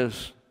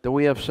realize that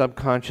we have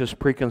subconscious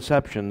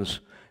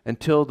preconceptions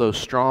until those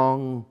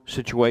strong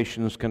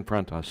situations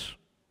confront us.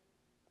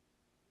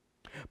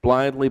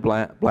 Blindly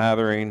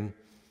blathering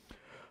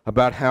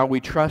about how we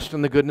trust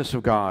in the goodness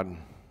of God,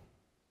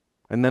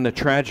 and then a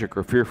tragic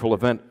or fearful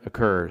event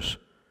occurs,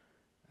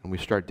 and we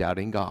start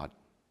doubting God.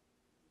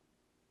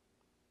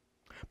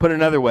 Put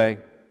another way,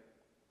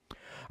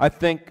 I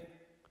think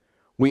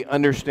we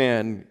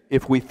understand,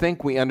 if we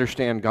think we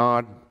understand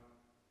God,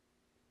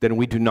 then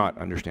we do not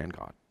understand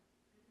God.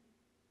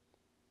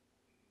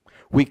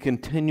 We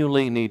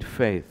continually need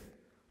faith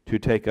to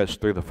take us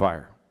through the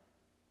fire.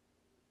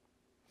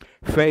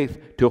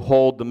 Faith to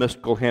hold the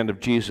mystical hand of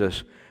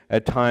Jesus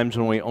at times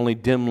when we only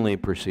dimly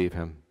perceive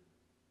him.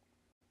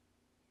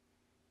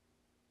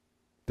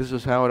 This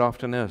is how it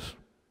often is.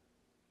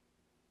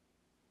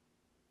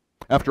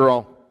 After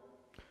all,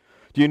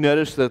 do you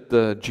notice that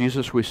the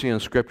Jesus we see in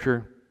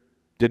Scripture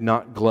did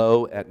not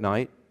glow at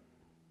night?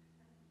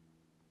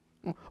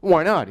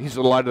 Why not? He's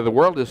the light of the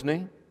world, isn't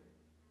he?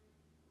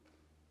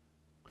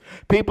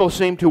 People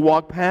seem to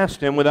walk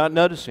past him without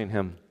noticing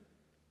him.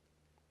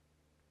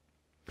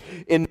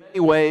 In many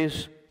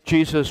ways,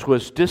 Jesus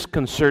was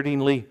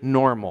disconcertingly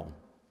normal.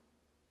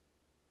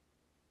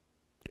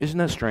 Isn't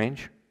that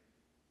strange?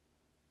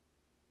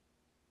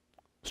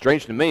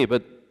 Strange to me,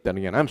 but then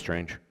again, I'm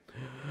strange.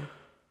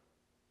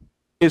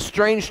 It's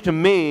strange to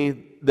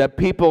me that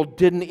people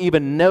didn't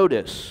even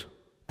notice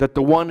that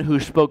the one who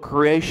spoke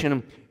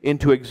creation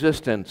into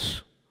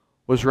existence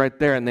was right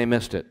there and they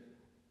missed it.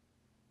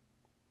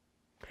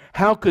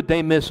 How could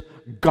they miss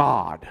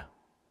God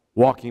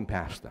walking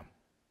past them?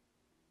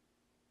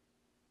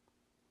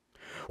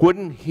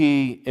 Wouldn't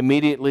he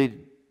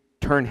immediately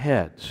turn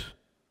heads,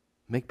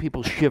 make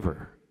people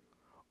shiver,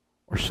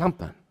 or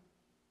something?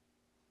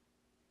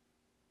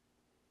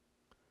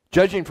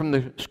 Judging from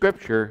the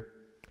Scripture,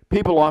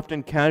 people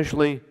often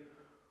casually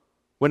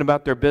went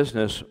about their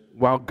business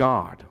while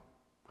God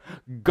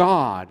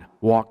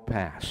walked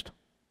past.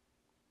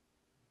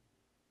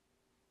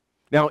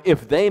 Now,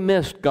 if they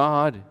missed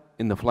God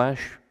in the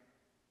flesh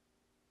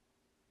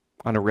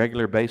on a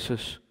regular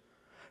basis,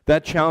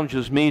 that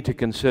challenges me to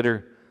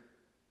consider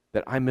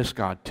that I miss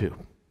God too.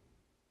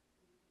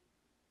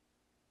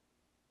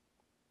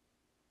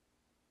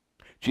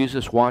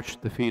 Jesus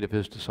watched the feet of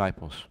his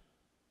disciples.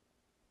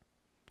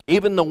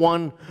 Even the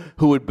one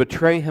who would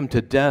betray him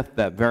to death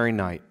that very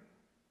night.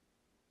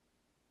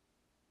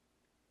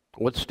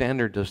 What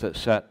standard does that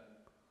set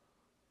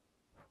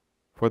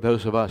for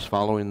those of us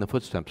following the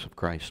footsteps of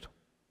Christ?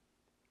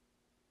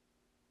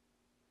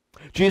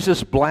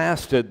 Jesus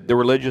blasted the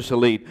religious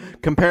elite,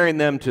 comparing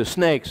them to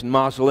snakes and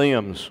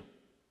mausoleums.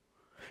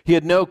 He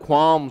had no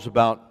qualms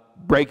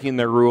about breaking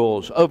their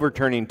rules,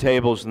 overturning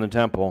tables in the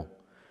temple,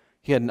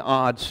 He had an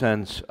odd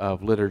sense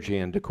of liturgy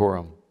and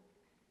decorum.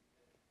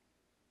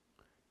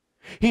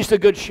 He's the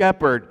good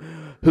shepherd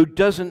who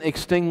doesn't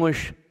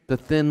extinguish the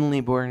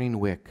thinly burning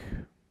wick.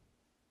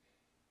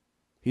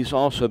 He's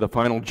also the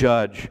final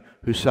judge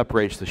who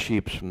separates the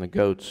sheep from the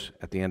goats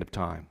at the end of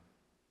time.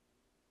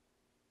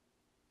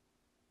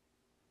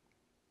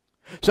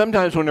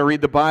 Sometimes when I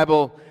read the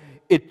Bible,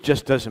 it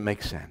just doesn't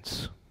make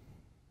sense.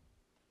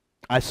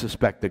 I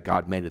suspect that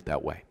God made it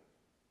that way.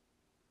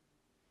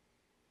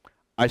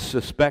 I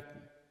suspect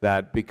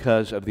that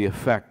because of the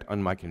effect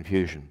on my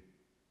confusion.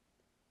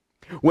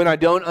 When I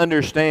don't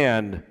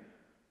understand,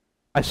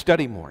 I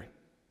study more.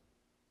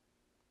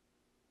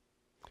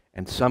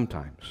 And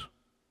sometimes,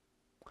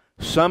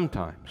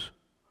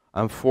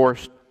 I'm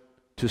forced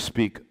to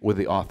speak with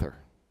the author.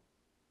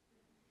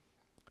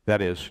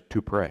 That is,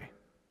 to pray.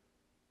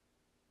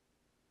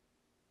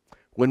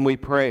 When we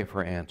pray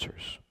for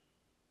answers,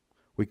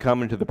 we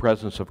come into the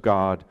presence of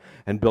God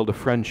and build a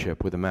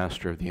friendship with the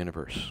Master of the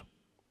universe.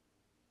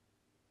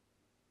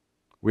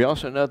 We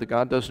also know that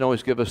God doesn't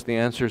always give us the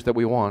answers that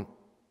we want.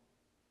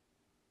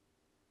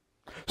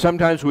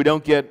 Sometimes we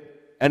don't get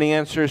any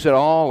answers at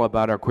all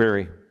about our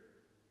query.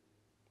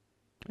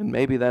 And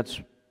maybe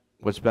that's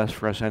what's best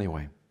for us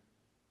anyway.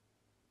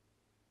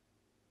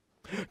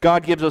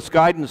 God gives us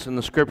guidance in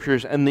the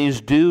Scriptures, and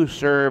these do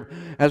serve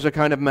as a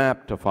kind of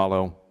map to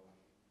follow.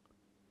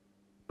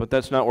 But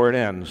that's not where it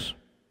ends.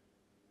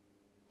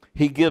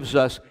 He gives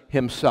us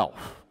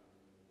Himself.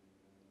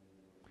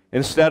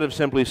 Instead of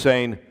simply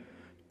saying,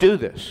 do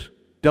this,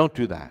 don't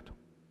do that,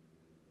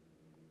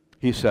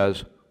 He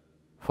says,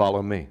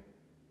 follow me.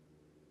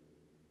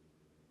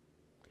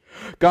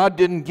 God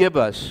didn't give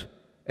us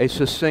a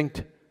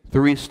succinct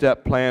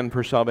three-step plan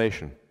for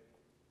salvation.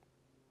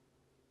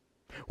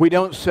 We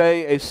don't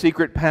say a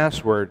secret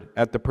password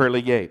at the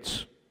pearly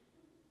gates.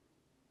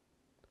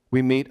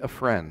 We meet a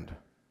friend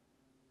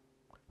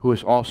who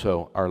is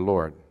also our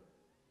Lord,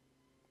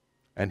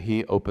 and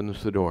He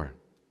opens the door.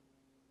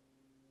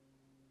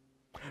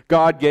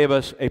 God gave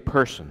us a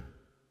person,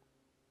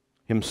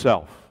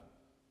 Himself,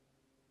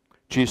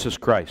 Jesus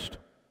Christ,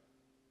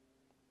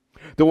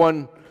 the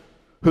one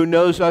who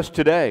knows us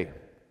today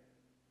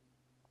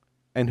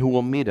and who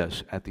will meet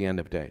us at the end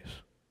of days.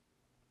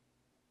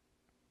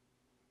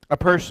 A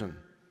person,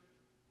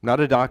 not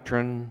a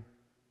doctrine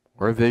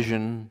or a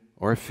vision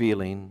or a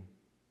feeling.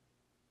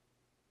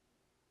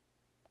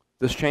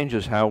 This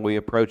changes how we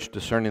approach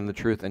discerning the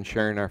truth and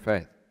sharing our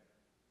faith.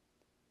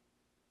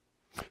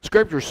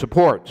 Scripture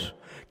supports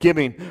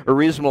giving a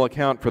reasonable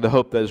account for the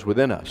hope that is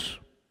within us.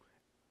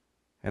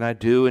 And I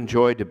do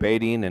enjoy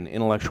debating and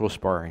intellectual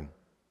sparring.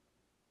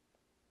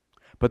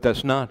 But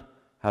that's not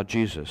how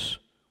Jesus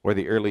or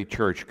the early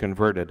church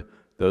converted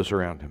those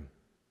around Him.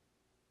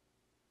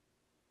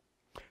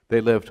 They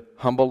lived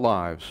humble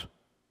lives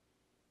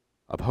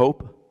of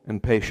hope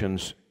and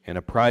patience in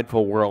a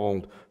prideful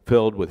world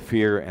filled with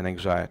fear and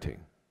anxiety.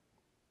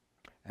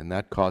 And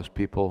that caused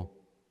people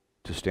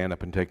to stand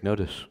up and take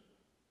notice.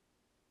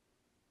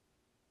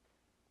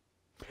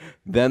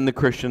 Then the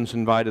Christians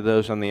invited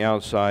those on the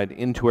outside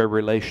into a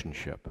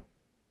relationship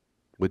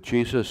with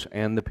Jesus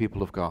and the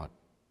people of God.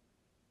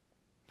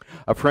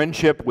 A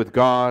friendship with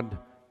God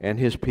and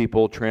His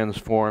people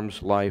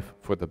transforms life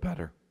for the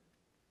better.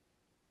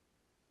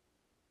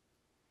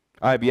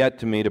 I have yet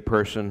to meet a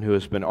person who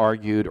has been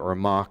argued or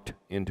mocked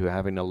into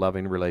having a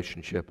loving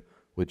relationship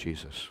with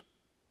Jesus.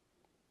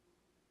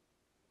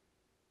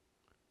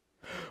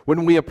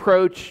 When we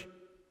approach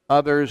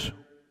others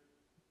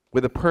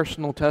with a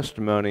personal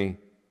testimony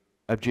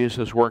of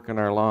Jesus' work in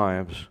our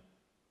lives,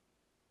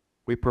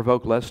 we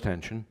provoke less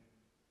tension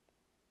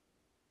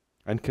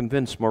and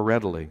convince more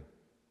readily.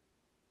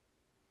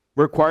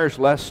 Requires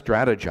less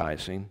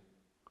strategizing,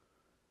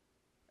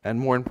 and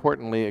more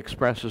importantly,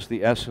 expresses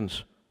the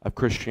essence of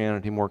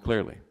Christianity more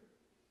clearly.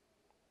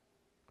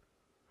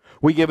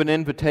 We give an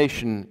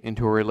invitation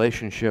into a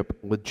relationship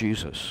with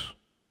Jesus.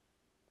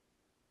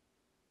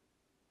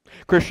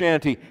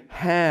 Christianity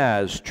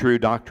has true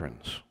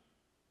doctrines,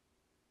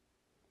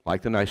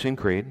 like the Nicene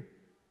Creed,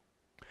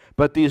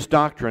 but these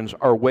doctrines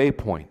are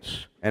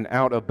waypoints and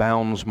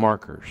out-of-bounds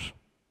markers.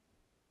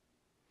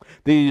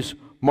 These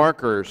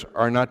markers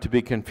are not to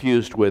be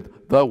confused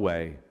with the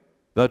way,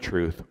 the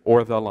truth,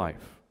 or the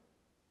life.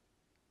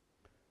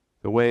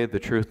 The way, the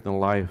truth, and the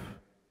life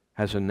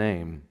has a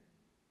name.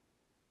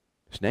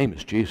 His name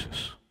is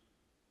Jesus.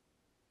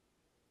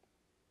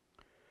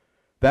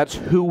 That's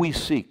who we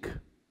seek,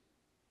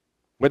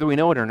 whether we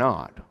know it or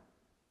not.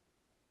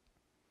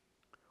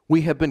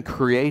 We have been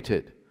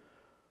created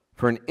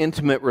for an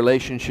intimate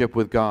relationship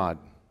with God,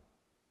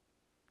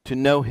 to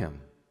know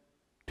Him,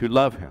 to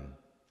love Him,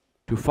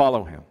 to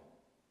follow Him.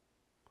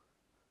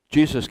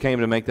 Jesus came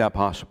to make that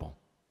possible.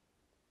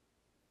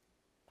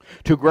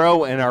 To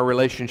grow in our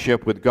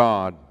relationship with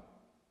God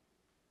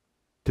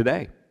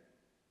today.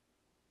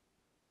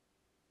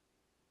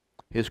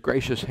 His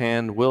gracious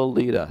hand will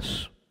lead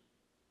us.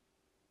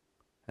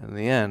 And in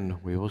the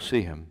end, we will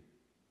see Him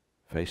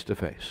face to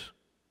face.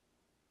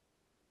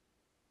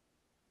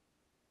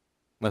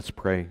 Let's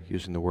pray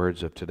using the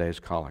words of today's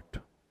collect.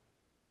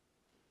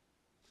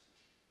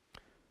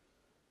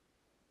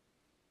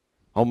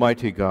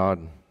 Almighty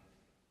God,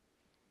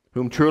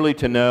 whom truly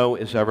to know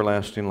is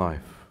everlasting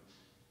life,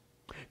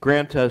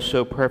 grant us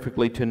so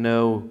perfectly to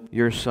know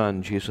your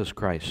Son, Jesus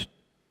Christ,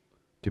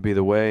 to be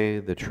the way,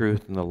 the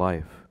truth, and the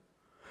life,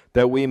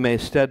 that we may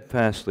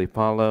steadfastly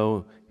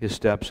follow his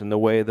steps in the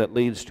way that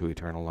leads to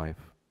eternal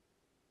life.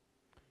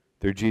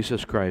 Through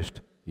Jesus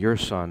Christ, your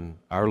Son,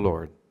 our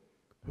Lord,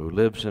 who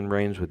lives and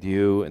reigns with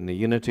you in the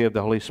unity of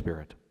the Holy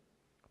Spirit,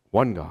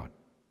 one God,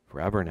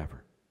 forever and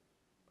ever.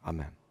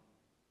 Amen.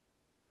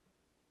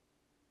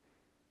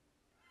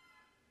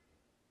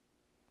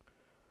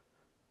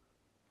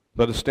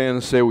 Let us stand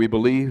and say we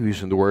believe,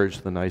 using the words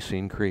of the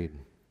Nicene Creed.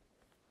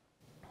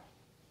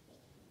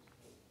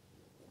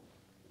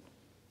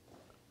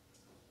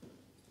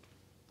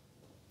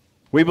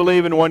 We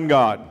believe in one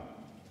God,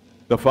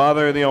 the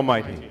Father, the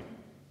Almighty,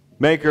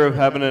 maker of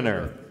heaven and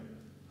earth,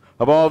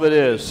 of all that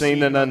is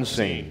seen and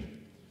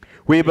unseen.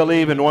 We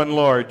believe in one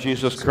Lord,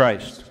 Jesus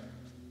Christ,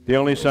 the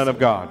only Son of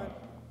God,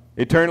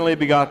 eternally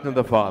begotten of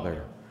the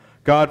Father,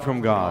 God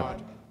from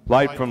God,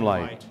 light from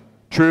light,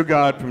 true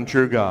God from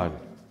true God,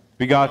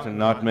 begotten,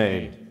 not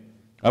made,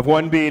 of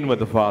one being with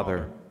the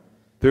Father.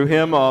 Through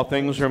him all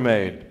things are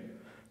made.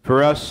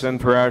 For us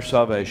and for our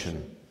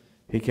salvation,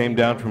 he came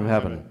down from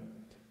heaven.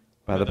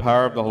 By the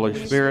power of the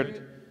Holy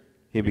Spirit,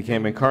 he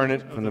became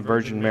incarnate from the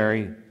Virgin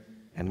Mary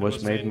and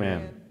was made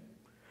man.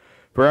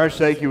 For our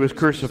sake he was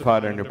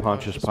crucified under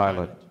Pontius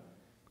Pilate.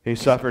 He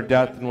suffered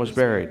death and was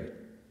buried.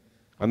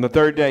 On the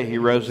third day he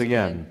rose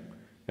again,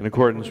 in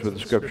accordance with the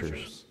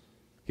Scriptures.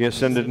 He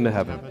ascended into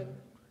heaven,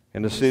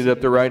 and is seated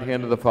at the right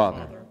hand of the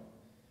Father.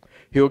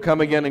 He will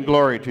come again in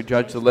glory to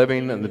judge the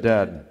living and the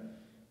dead,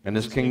 and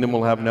his kingdom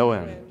will have no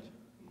end.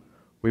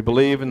 We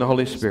believe in the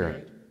Holy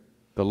Spirit,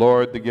 the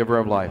Lord, the giver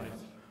of life,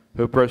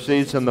 who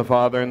proceeds from the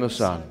Father and the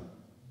Son.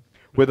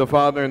 With the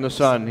Father and the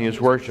Son he is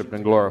worshipped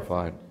and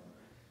glorified.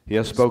 He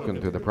has spoken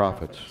through the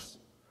prophets.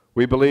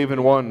 We believe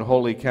in one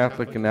holy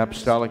Catholic and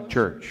Apostolic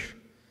Church.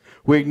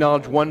 We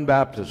acknowledge one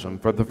baptism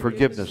for the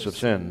forgiveness of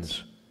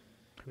sins.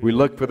 We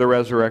look for the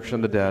resurrection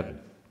of the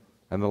dead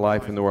and the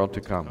life in the world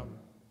to come.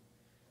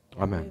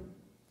 Amen.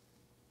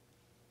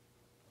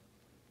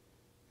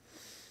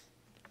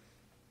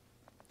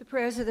 The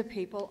prayers of the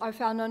people are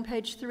found on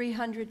page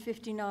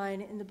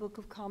 359 in the Book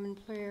of Common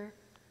Prayer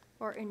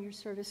or in your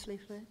service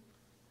leaflet.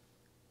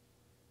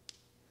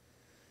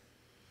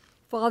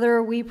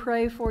 Father, we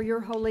pray for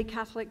your holy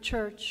Catholic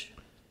Church,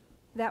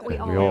 that we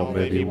all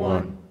may be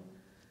one.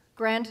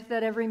 Grant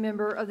that every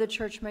member of the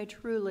church may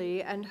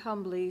truly and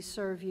humbly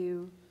serve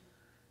you,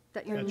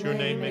 that your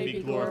name may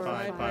be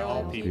glorified by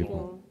all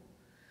people.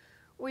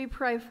 We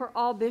pray for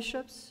all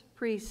bishops,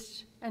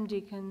 priests, and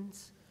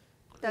deacons,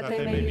 that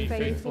they may be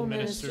faithful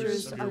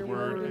ministers of your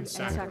word and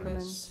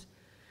sacraments.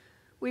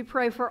 We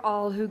pray for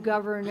all who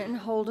govern and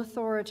hold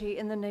authority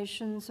in the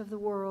nations of the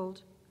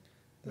world,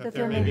 that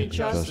there may be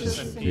justice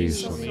and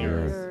peace on the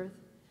earth.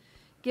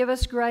 Give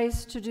us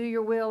grace to do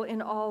your will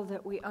in all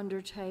that we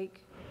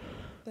undertake,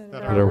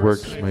 that our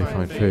works may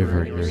find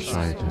favor in your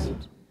sight.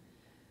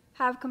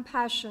 Have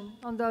compassion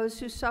on those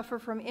who suffer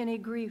from any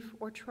grief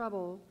or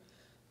trouble,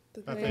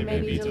 that they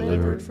may be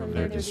delivered from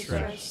their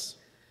distress.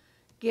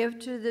 Give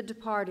to the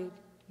departed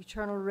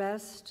eternal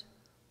rest.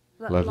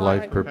 Let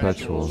light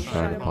perpetual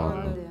shine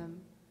upon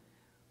them.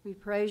 We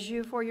praise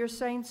you for your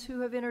saints who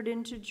have entered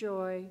into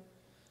joy.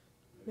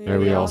 May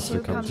we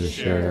also come to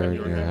share in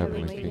your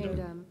heavenly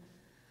kingdom.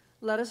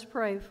 Let us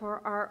pray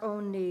for our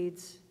own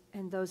needs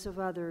and those of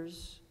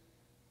others.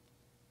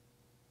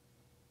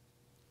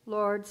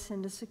 Lord,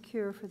 send us a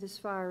cure for this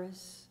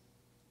virus.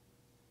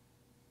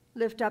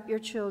 Lift up your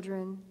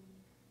children.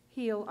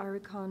 Heal our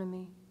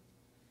economy.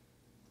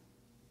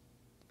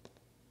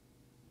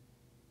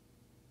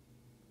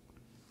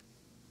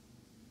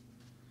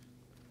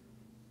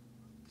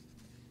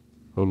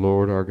 O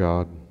Lord our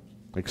God,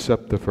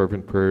 accept the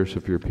fervent prayers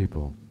of your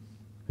people.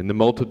 In the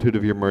multitude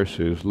of your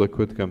mercies, look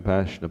with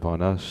compassion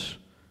upon us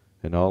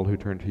and all who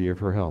turn to you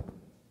for help.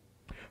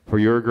 For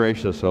you are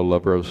gracious, O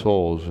lover of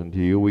souls, and to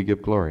you we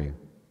give glory,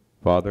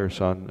 Father,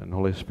 Son, and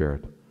Holy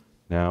Spirit,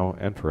 now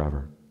and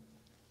forever.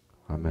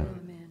 Amen.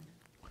 Amen.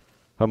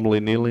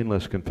 Humbly kneeling,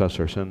 let's confess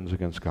our sins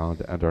against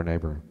God and our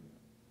neighbor.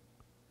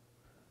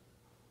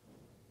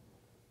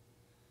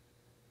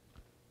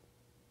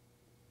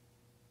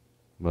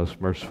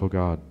 Most merciful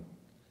God,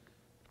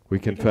 we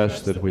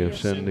confess that we have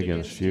sinned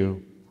against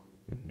you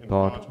in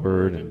thought,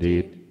 word, and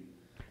deed,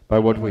 by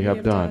what we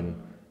have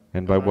done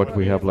and by what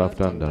we have left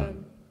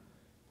undone.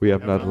 We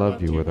have not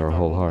loved you with our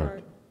whole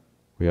heart.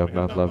 We have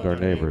not loved our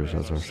neighbors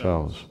as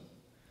ourselves.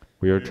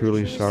 We are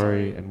truly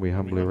sorry, and we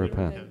humbly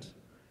repent.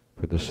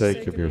 For the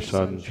sake of your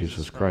Son,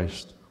 Jesus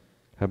Christ,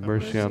 have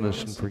mercy on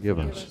us and forgive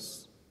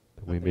us,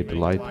 that we may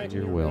delight in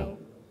your will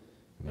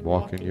and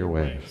walk in your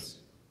ways,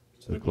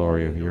 to the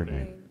glory of your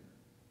name.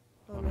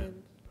 Amen.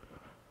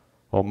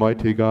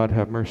 Almighty God,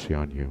 have mercy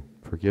on you,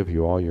 forgive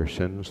you all your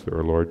sins through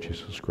our Lord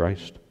Jesus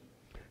Christ,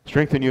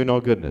 strengthen you in all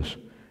goodness,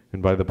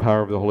 and by the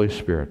power of the Holy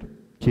Spirit,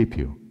 keep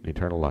you in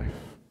eternal life.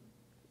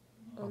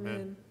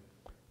 Amen.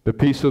 The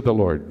peace of the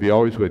Lord be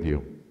always with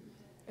you.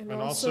 And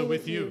also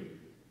with you.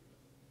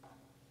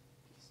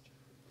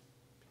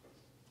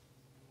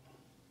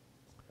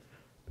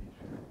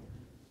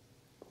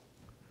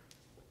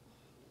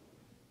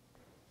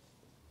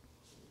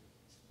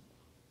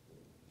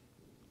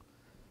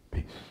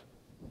 Peace.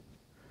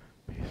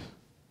 Peace.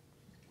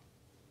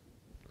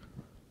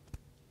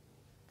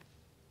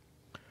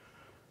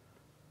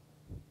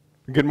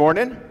 Good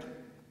morning.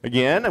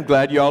 Again, I'm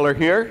glad you all are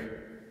here.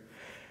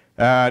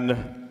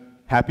 And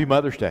happy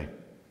Mother's Day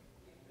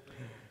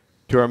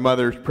to our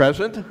mothers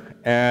present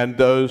and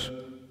those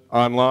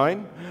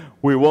online.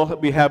 We will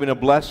be having a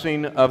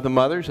blessing of the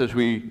mothers as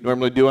we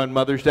normally do on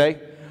Mother's Day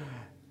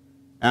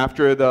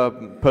after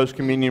the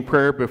post-communion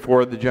prayer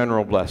before the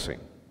general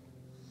blessing.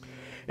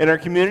 In our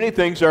community,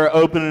 things are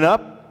opening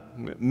up.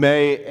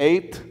 May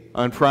 8th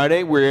on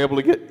Friday, we were able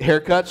to get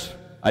haircuts.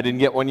 I didn't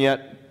get one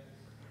yet.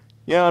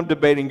 Yeah, I'm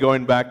debating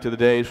going back to the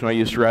days when I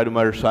used to ride a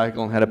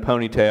motorcycle and had a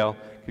ponytail.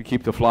 Could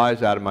keep the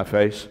flies out of my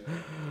face.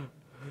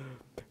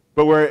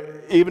 But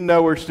even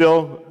though we're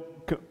still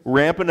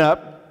ramping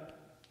up,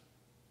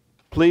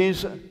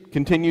 please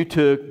continue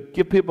to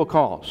give people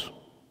calls.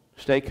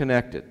 Stay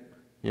connected.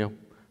 You know,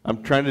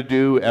 I'm trying to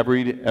do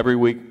every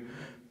week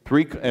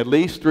at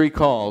least 3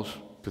 calls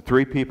to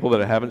 3 people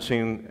that I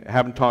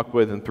haven't talked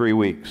with in 3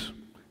 weeks.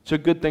 It's a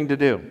good thing to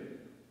do.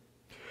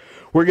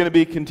 We're going to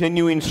be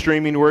continuing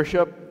streaming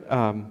worship,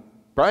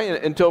 probably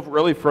until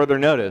really further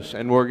notice,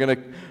 and we're going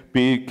to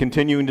be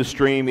continuing to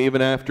stream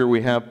even after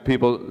we have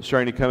people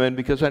starting to come in,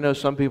 because I know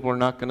some people are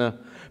not going to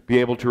be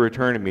able to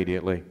return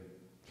immediately.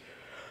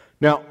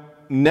 Now,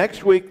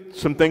 next week,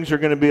 some things are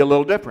going to be a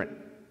little different,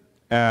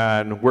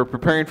 and we're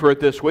preparing for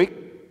it this week,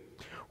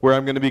 where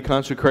I'm going to be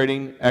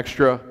consecrating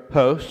extra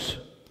hosts,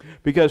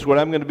 because what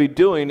I'm going to be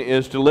doing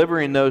is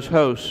delivering those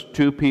hosts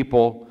to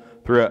people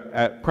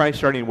probably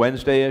starting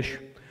Wednesday-ish,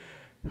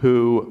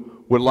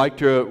 who would like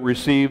to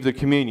receive the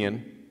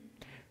communion.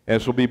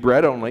 This will be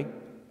bread only,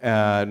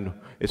 and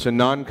it's a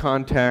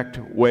non-contact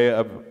way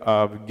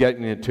of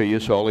getting it to you,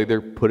 so I'll either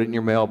put it in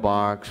your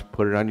mailbox,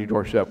 put it on your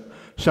doorstep.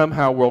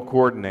 Somehow we'll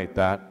coordinate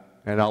that,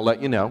 and I'll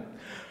let you know.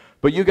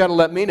 But you got to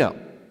let me know.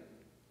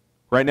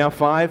 Right now,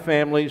 5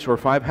 families or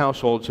 5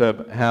 households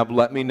have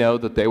let me know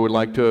that they would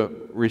like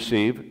to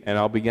receive, and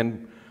I'll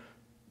begin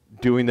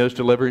doing those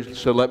deliveries.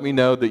 So let me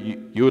know that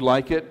you would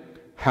like it,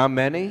 how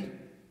many,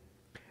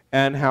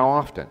 and how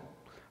often.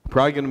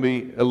 Probably going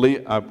to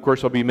be, of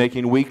course, I'll be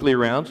making weekly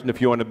rounds, and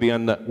if you want to be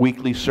on the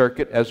weekly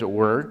circuit, as it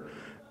were,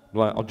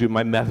 I'll do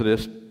my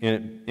Methodist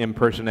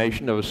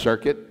impersonation of a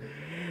circuit.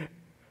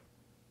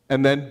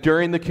 And then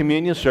during the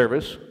communion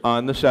service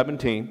on the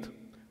 17th,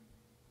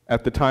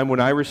 at the time when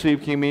I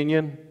receive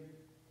communion,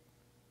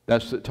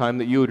 that's the time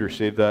that you would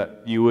receive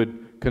that, you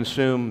would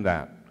consume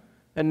that.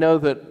 And know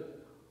that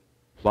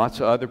lots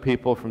of other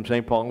people from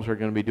St. Paul's are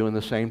going to be doing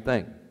the same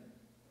thing.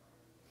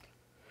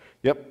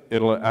 Yep,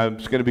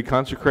 it's going to be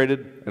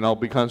consecrated, and I'll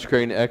be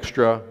consecrating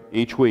extra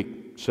each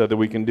week so that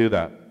we can do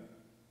that.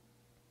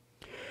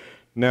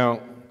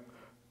 Now,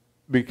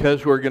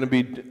 because we're going to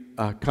be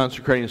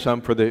consecrating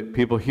some for the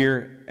people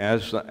here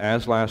as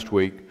last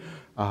week,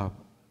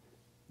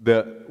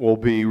 that we'll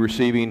be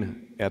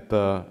receiving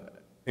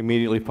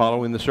immediately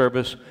following the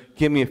service.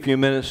 Give me a few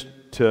minutes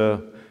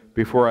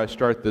before I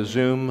start the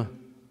Zoom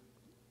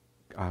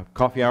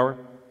coffee hour.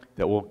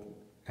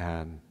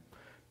 And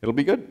it'll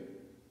be good.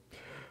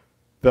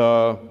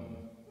 The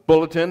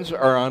bulletins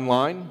are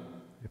online.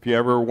 If you're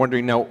ever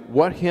wondering, now,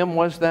 what hymn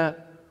was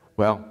that?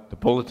 Well, the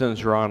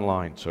bulletins are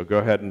online, so go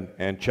ahead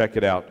and check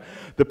it out.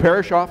 The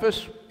parish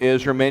office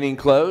is remaining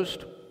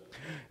closed,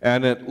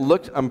 and it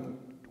looks, I'm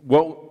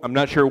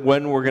not sure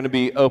when we're going to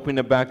be opening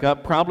it back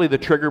up. Probably the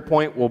trigger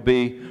point will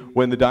be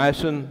when the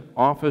diocesan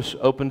office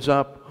opens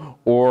up,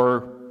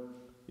 or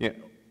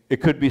it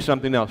could be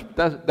something else.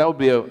 That would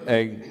be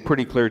a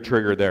pretty clear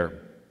trigger there.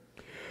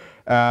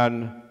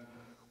 And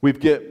we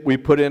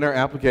put in our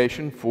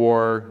application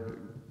for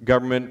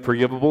government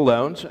forgivable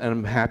loans, and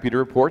I'm happy to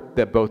report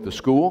that both the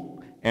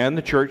school and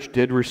the church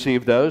did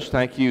receive those.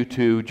 Thank you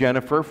to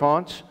Jennifer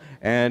Fonts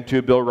and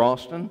to Bill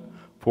Ralston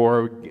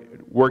for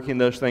working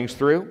those things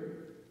through.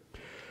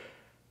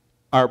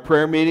 Our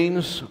prayer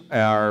meetings,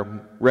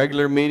 our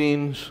regular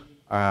meetings,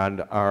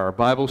 and our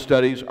Bible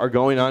studies are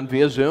going on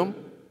via Zoom,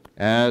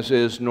 as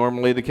is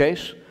normally the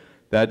case.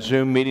 That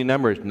Zoom meeting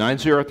number is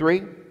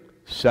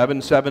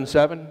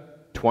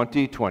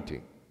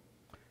 903-777-2020.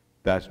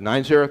 That's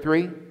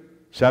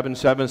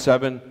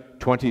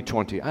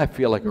 903-777-2020. I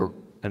feel like an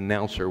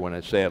announcer when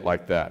I say it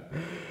like that.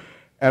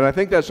 And I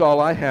think that's all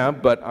I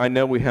have, but I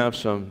know we have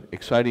some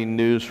exciting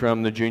news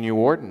from the junior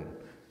warden.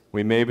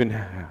 We may even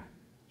have,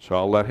 so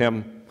I'll let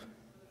him.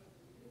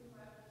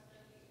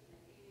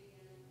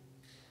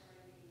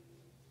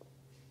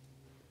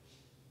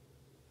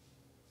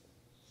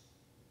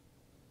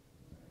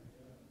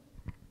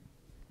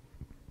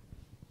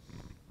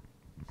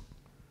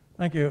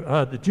 Thank you.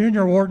 The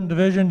Junior Warden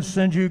Division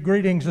sends you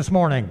greetings this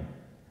morning.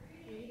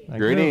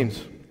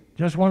 Greetings.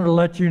 Just wanted to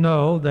let you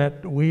know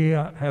that we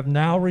have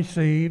now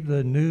received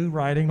the new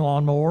riding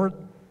lawnmower,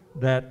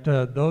 that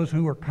those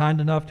who were kind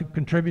enough to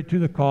contribute to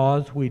the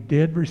cause, we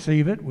did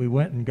receive it. We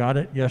went and got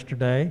it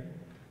yesterday.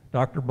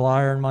 Dr.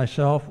 Blyer and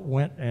myself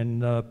went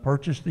and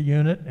purchased the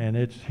unit, and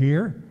it's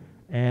here,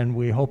 and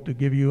we hope to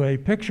give you a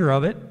picture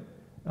of it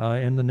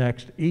in the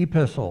next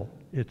epistle.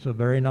 It's a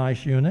very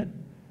nice unit.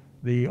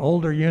 The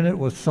older unit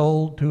was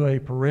sold to a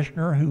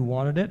parishioner who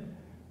wanted it,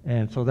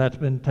 and so that's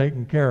been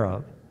taken care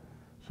of.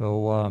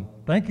 So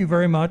thank you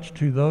very much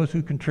to those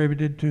who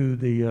contributed to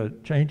the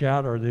change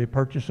out or the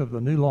purchase of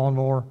the new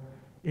lawnmower.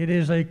 It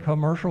is a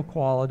commercial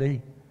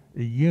quality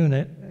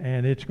unit,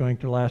 and it's going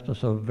to last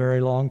us a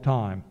very long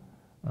time.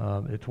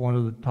 It's one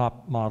of the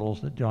top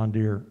models that John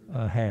Deere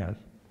has.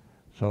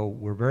 So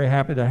we're very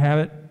happy to have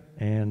it,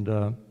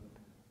 and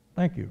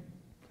thank you.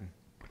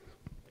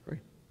 Great.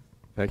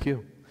 Thank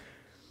you.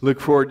 Look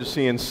forward to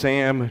seeing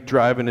Sam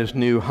driving his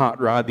new hot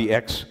rod, the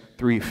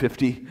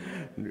X350,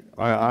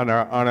 on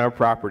our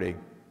property.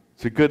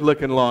 It's a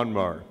good-looking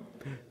lawnmower.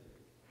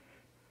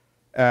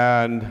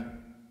 And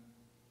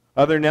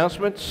other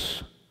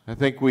announcements? I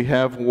think we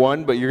have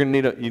one, but you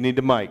need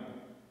a mic.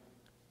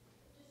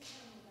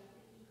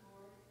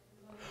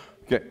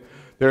 Okay.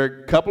 There are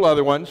a couple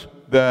other ones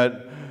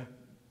that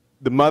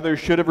the mother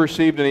should have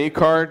received an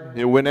e-card.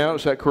 It went out,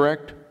 is that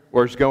correct?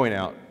 Or it's going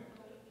out?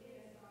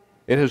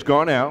 It has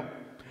gone out.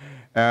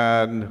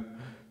 And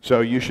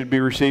so you should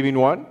be receiving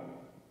one,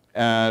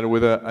 and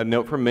with a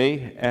note from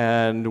me,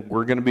 and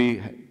we're going to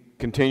be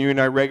continuing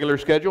our regular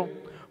schedule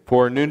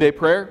for noonday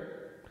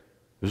prayer.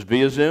 It's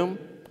via Zoom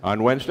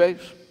on Wednesdays.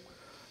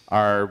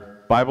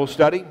 Our Bible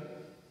study,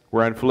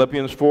 we're on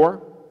Philippians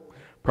 4.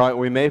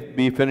 We may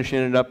be finishing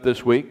it up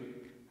this week,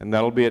 and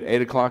that'll be at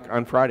 8 o'clock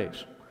on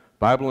Fridays.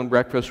 Bible and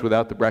breakfast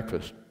without the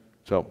breakfast.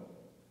 So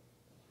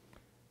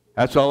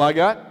that's all I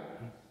got.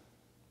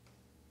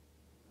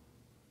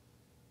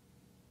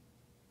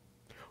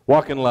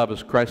 Walk in love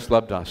as Christ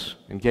loved us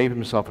and gave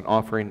himself an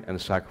offering and a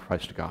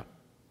sacrifice to God.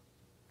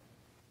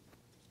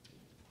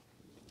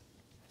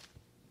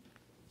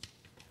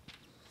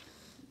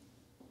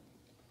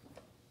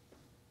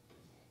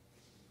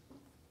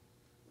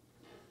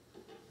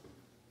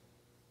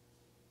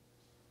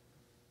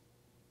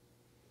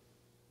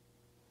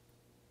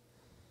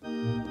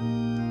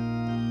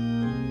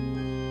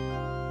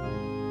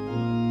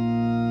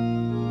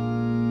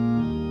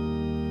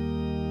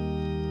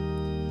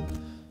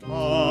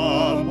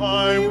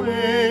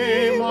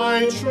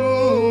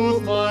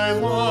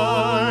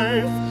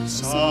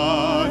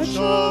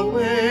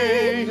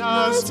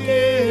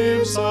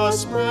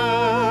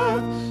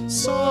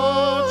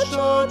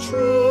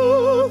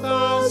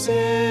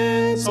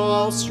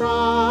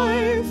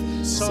 Strife,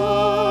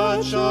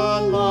 such a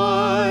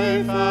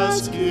life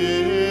as killeth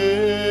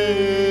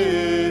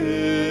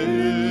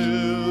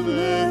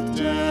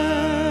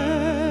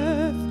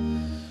death.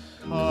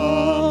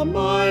 Come,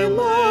 my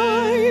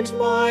light,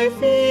 my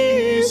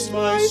feast,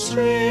 my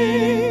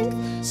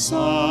strength,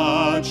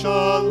 such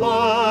a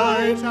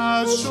light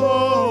as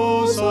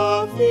shows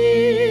a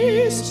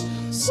feast,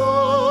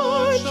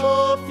 such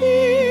a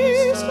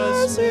feast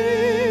as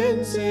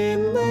ends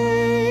in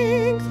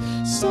length,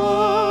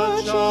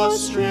 such a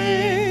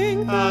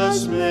strength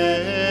as makes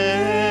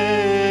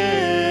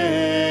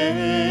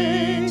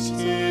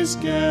his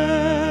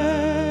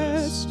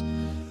guest.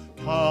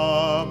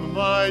 Come,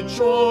 my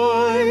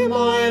joy,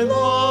 my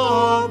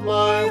love,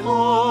 my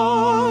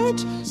heart,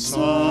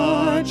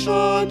 such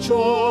a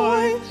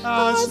joy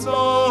as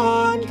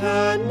none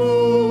can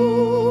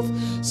move,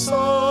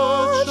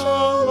 such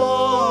a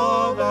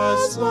love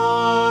as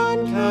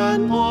none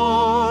can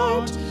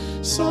part,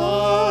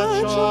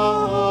 such a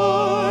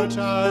heart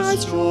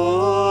as joys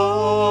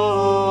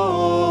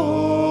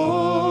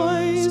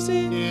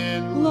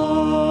in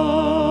love.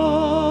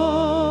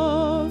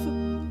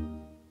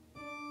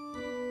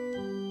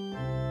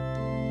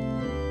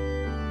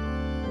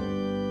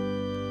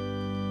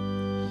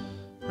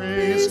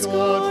 Praise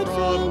God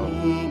from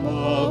whom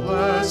all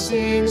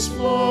blessings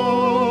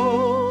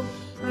flow.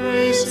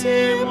 Praise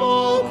him,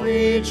 all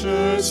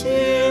creatures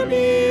here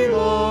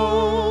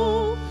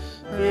below.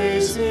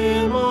 Praise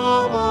him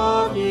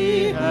above,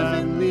 ye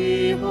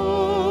heavenly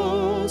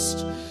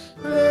host.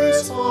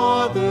 Praise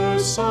Father,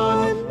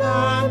 Son,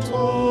 and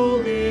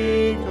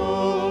Holy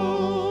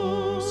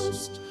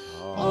Ghost.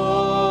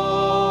 Amen.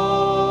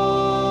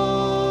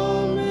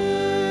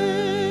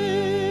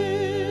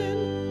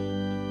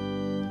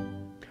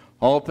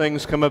 All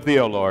things come of thee,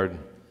 O Lord.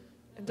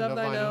 And of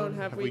thine own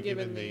have we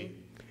given thee.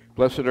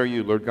 Blessed are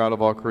you, Lord God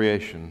of all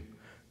creation.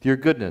 To your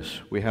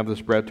goodness we have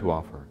this bread to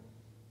offer,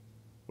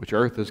 which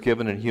earth has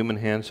given and human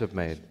hands have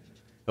made. It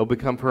will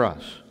become for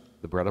us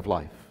the bread of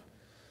life.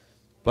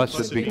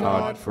 Blessed be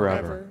God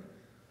forever.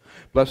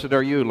 Blessed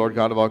are you, Lord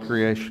God of all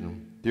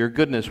creation. To your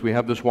goodness we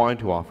have this wine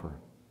to offer,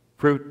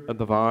 fruit of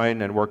the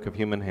vine and work of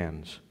human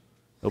hands.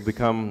 It will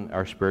become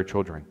our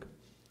spiritual drink.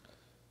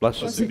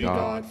 Blessed be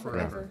God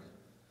forever.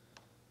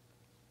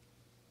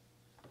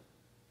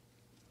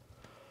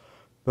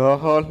 The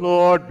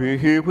Lord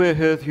be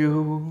with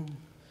you.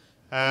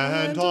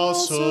 and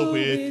also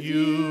with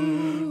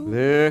you.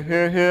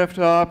 Lift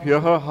up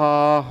your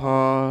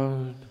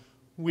heart.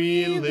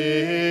 We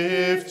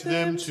lift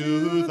them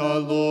to the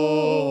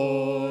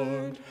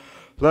Lord.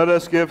 Let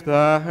us give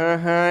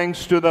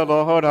thanks to the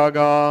Lord our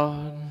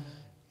God.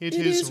 It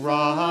is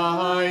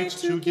right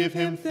to give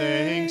him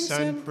thanks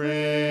and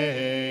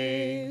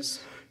praise.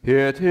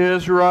 It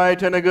is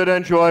right and a good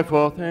and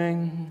joyful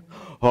thing,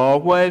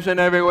 always and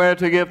everywhere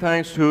to give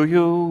thanks to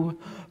you,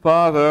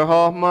 Father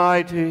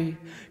Almighty,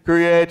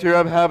 Creator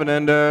of heaven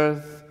and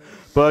earth.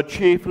 But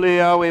chiefly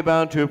are we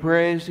bound to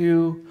praise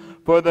you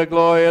for the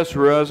glorious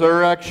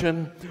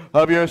resurrection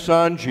of your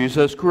Son,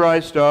 Jesus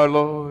Christ our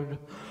Lord.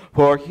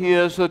 For he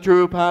is the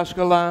true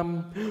Paschal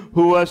Lamb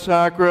who was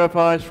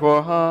sacrificed for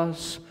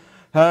us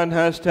and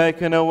has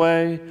taken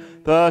away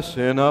the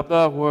sin of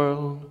the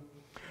world.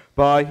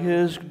 By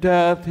his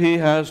death he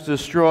has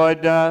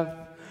destroyed death,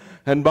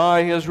 and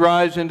by his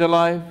rising to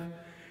life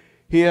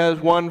he has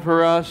won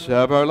for us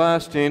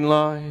everlasting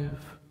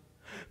life.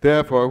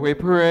 Therefore we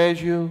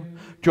praise you,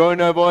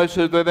 join our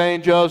voices with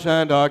angels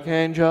and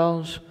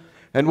archangels,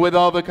 and with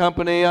all the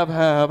company of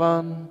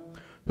heaven,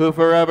 who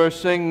forever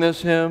sing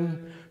this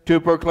hymn to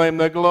proclaim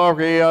the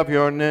glory of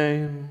your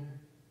name.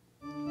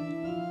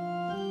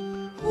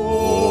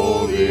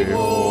 Holy,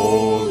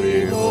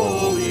 holy,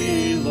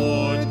 holy,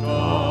 Lord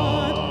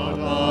God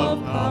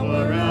of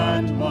power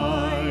and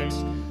might,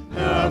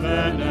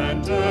 heaven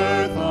and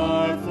earth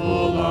are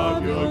full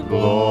of your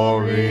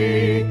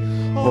glory.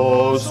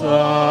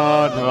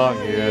 Hosanna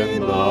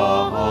in the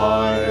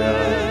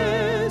highest.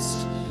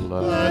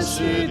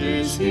 Blessed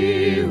is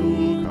he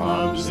who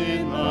comes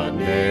in the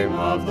name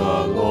of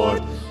the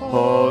Lord.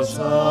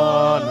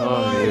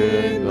 Hosanna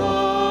in the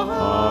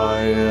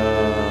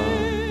highest.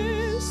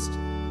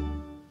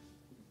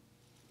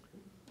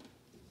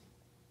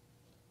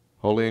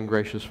 Holy and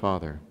gracious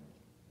Father,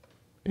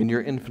 in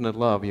your infinite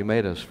love you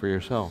made us for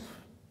yourself.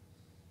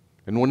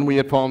 And when we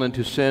had fallen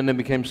into sin and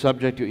became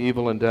subject to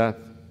evil and death,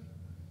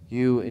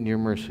 you in your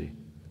mercy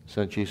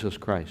sent Jesus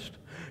Christ,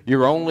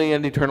 your only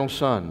and eternal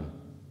Son,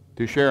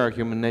 to share our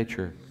human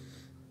nature,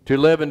 to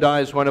live and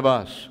die as one of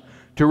us,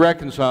 to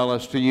reconcile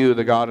us to you,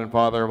 the God and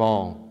Father of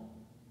all.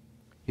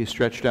 He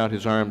stretched out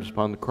his arms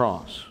upon the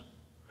cross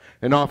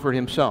and offered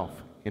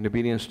himself in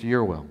obedience to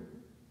your will,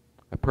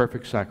 a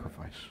perfect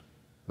sacrifice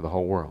for the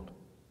whole world.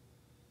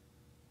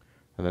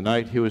 And the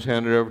night he was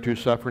handed over to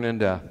suffering and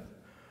death,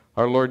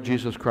 our Lord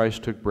Jesus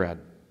Christ took bread.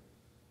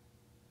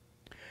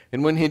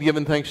 And when he had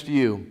given thanks to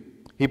you,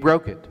 he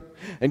broke it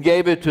and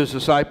gave it to his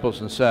disciples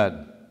and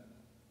said,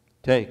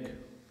 "Take,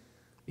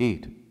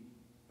 eat.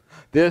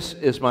 This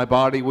is my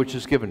body which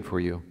is given for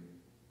you.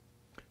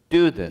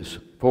 Do this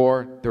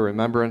for the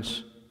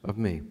remembrance of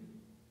me."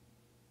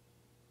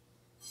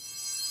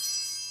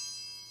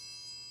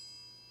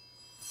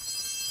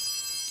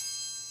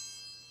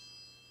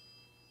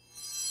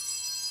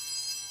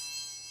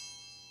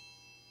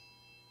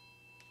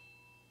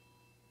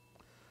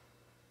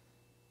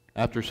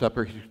 After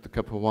supper, he took the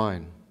cup of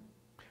wine.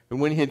 And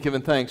when he had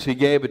given thanks, he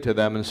gave it to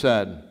them and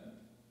said,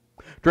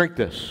 "Drink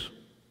this,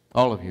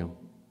 all of you.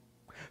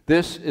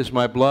 This is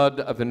my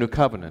blood of the new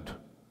covenant,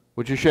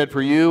 which is shed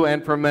for you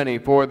and for many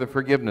for the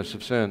forgiveness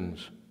of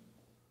sins.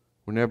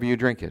 Whenever you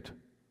drink it,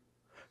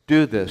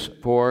 do this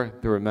for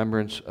the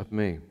remembrance of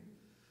me."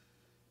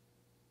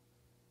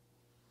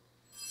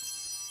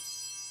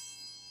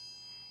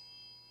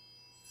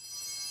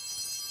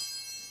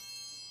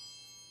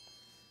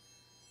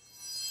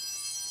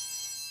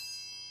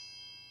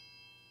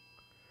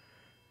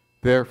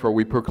 Therefore,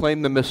 we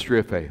proclaim the mystery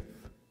of faith.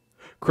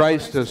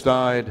 Christ has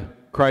died.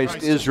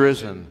 Christ is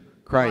risen.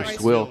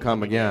 Christ will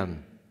come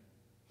again.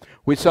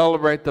 We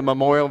celebrate the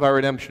memorial of our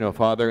redemption, O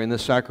Father, in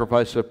this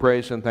sacrifice of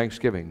praise and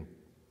thanksgiving.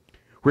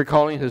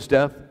 Recalling his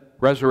death,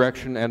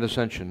 resurrection, and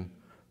ascension,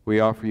 we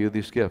offer you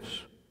these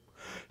gifts.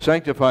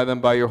 Sanctify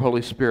them by your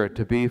Holy Spirit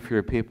to be for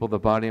your people the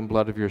body and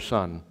blood of your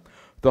Son,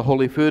 the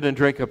holy food and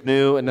drink of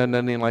new and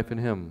unending life in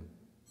him.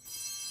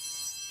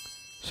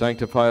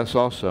 Sanctify us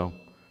also,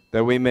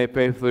 that we may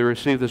faithfully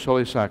receive this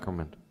holy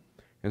sacrament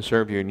and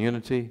serve you in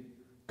unity,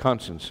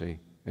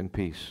 constancy, and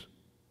peace.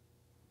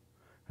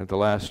 At the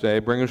last day,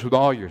 bring us with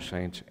all your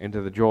saints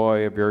into the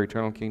joy of your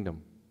eternal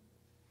kingdom.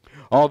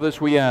 All this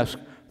we ask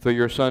through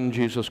your Son,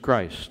 Jesus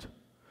Christ.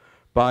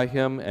 By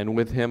him and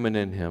with him and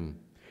in him,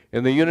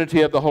 in the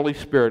unity of the Holy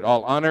Spirit,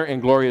 all honor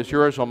and glory is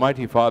yours,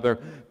 Almighty Father,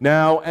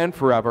 now and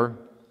forever.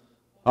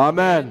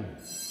 Amen.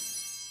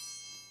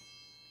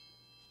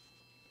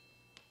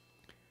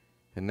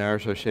 And now,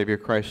 as our Savior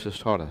Christ has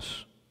taught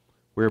us,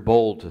 we are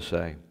bold to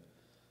say,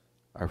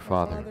 Our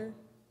Father,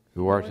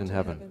 who art in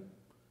heaven,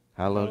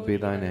 hallowed be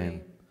thy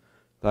name.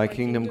 Thy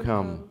kingdom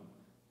come,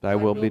 thy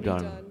will be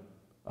done,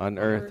 on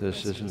earth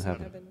as it is in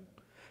heaven.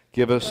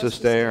 Give us this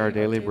day our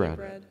daily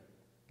bread,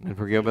 and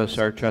forgive us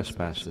our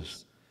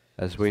trespasses,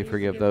 as we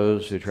forgive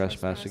those who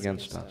trespass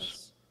against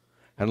us.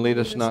 And lead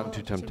us not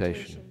into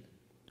temptation,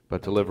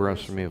 but deliver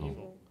us from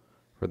evil.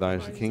 For thine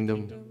is the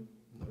kingdom,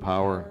 the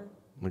power,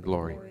 and the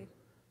glory,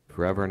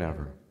 forever and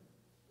ever.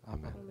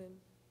 Amen.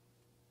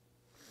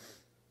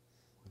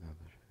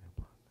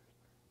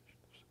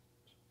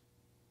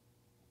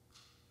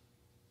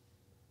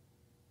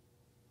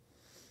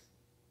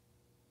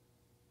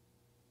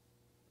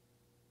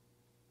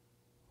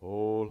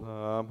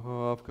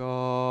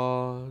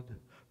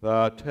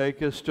 that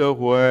takest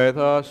away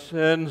the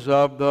sins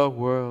of the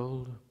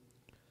world,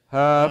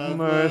 have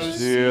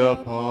mercy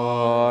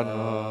upon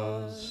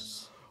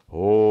us.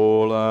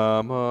 O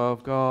Lamb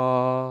of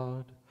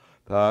God,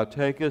 that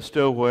takest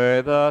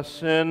away the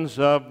sins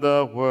of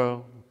the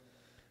world,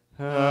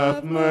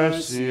 have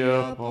mercy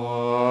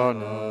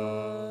upon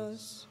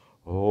us.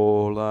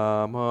 O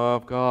Lamb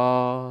of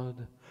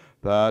God,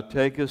 that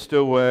takest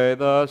away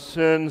the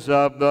sins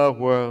of the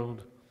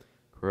world,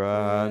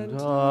 grant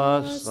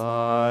us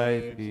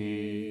thy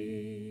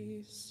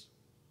peace.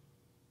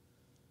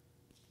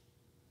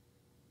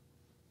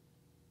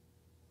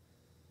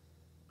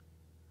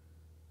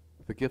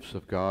 The gifts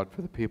of God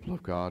for the people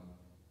of God.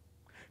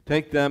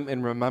 Take them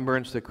in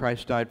remembrance that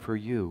Christ died for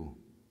you,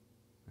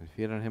 and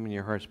feed on him in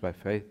your hearts by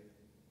faith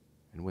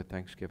and with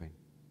thanksgiving.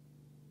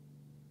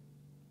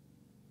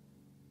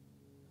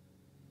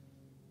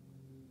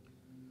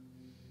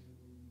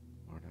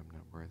 Lord, I'm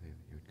not worthy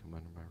that you would come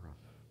under my roof.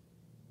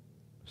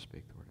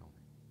 Speak the word only.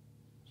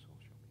 The soul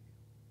shall be healed.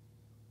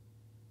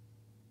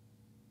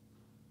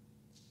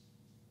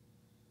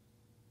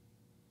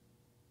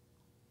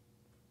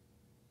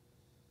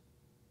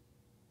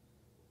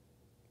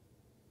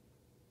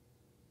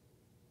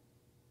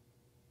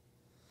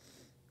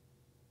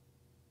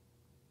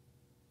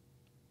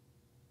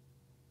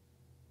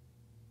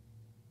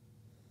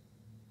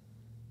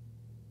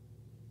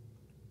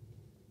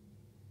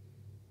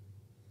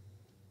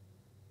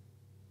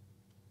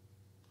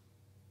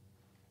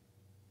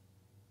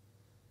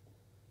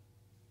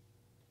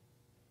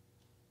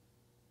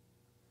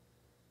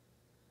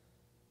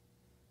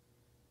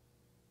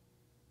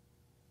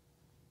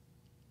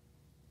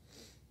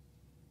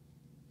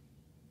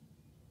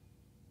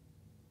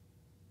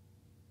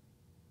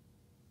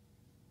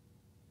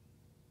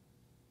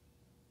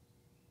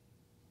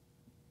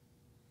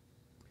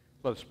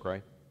 Let us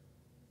pray.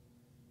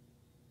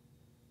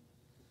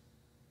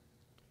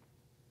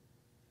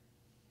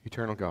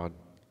 Eternal God,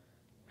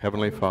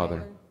 Heavenly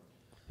Father,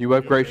 you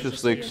have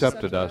graciously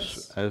accepted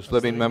us as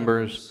living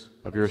members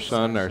of your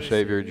Son, our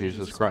Savior,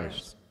 Jesus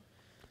Christ,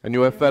 and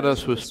you have fed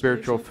us with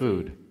spiritual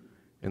food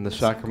in the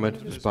sacrament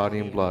of his body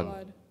and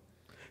blood.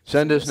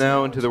 Send us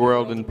now into the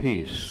world in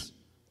peace,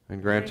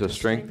 and grant us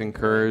strength and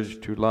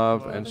courage to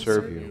love and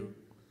serve you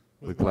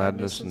with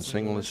gladness and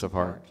singleness of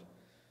heart,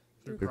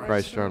 through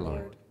Christ our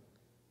Lord.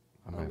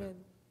 Amen.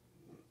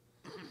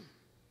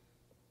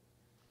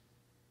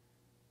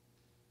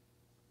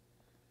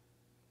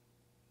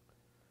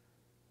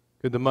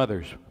 Could the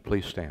mothers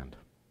please stand?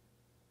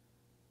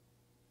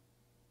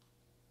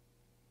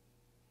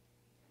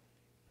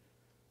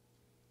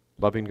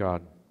 Loving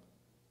God,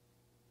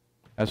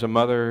 as a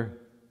mother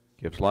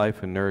gives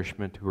life and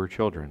nourishment to her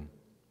children,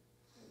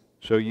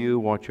 so you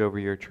watch over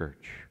your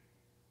church.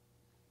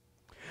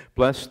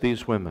 Bless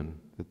these women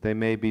that they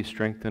may be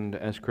strengthened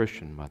as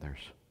Christian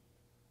mothers.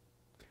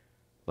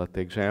 Let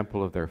the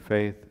example of their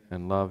faith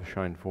and love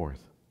shine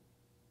forth.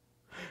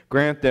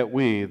 Grant that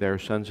we, their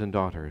sons and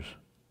daughters,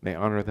 may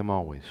honor them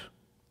always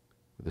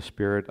with a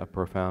spirit of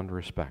profound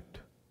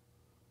respect.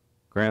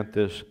 Grant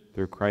this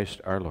through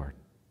Christ our Lord.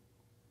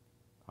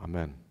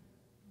 Amen.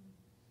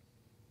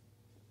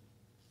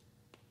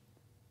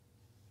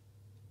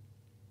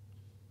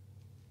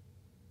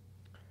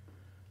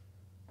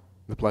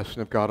 The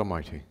blessing of God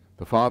Almighty,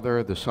 the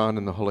Father, the Son,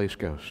 and the Holy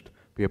Ghost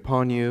be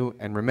upon you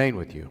and remain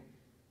with you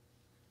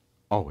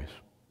always.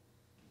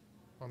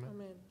 Amen.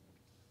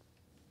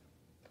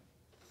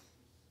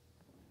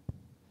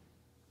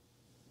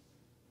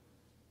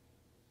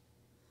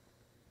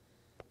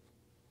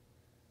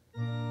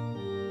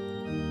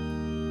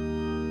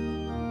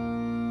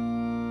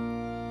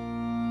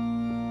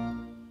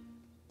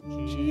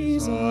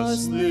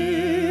 Jesus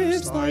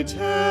lives, thy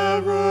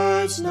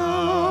terrors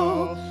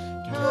now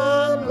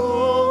can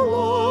no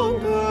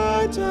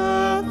longer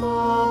death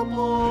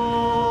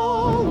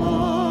appall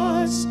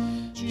us.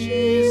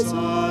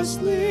 Jesus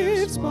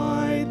lives,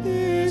 by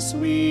this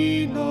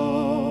we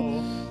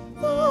know.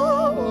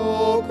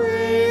 The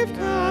grave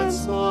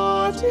canst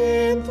not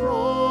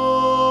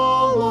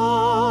enthrall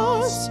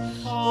us.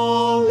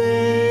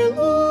 Alleluia.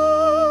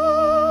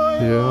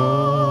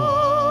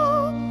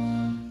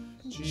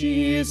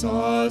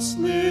 Jesus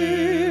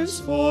lives,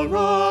 for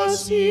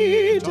us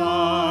he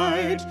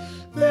died.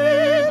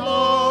 Then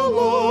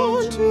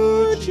alone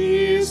to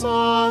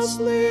Jesus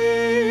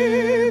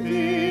living,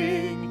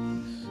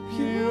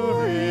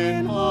 pure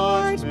in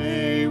heart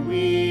may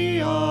we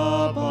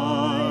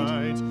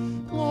abide.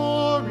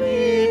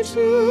 Glory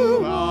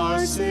to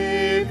our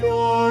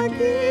Savior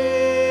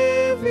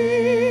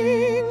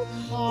giving.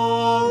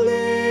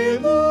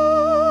 Alleluia.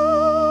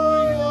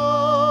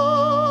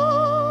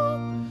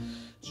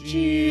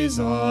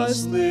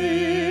 Jesus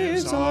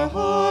lives, our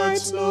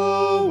hearts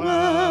know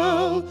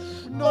well.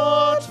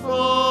 Not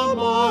from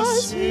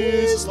us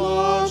his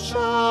love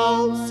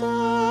shall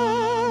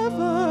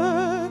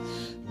sever.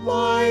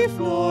 Life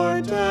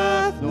nor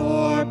death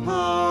nor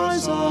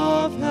powers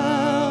of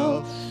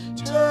hell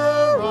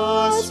tear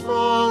us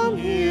from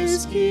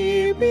his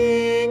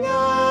keeping ever.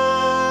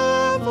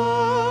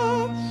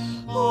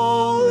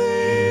 Alleluia.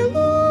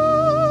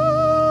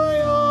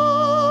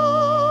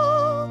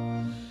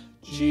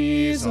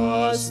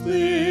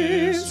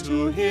 this,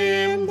 to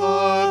him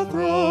the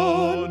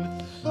throne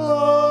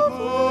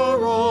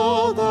over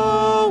all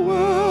the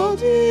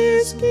world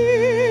is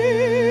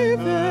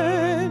given.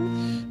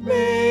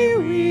 May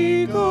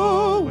we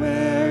go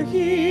where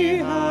he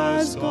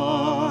has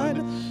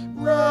gone,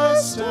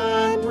 rest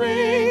and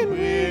reign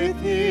with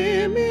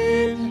him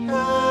in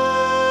heaven.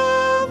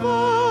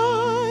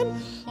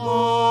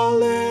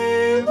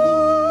 Alleluia.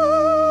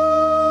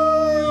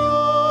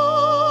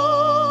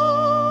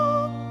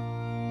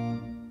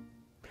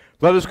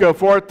 Let us go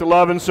forth to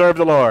love and serve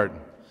the Lord.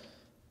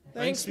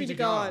 Thanks be to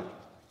God.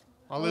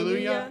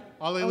 Alleluia.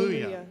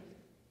 Alleluia.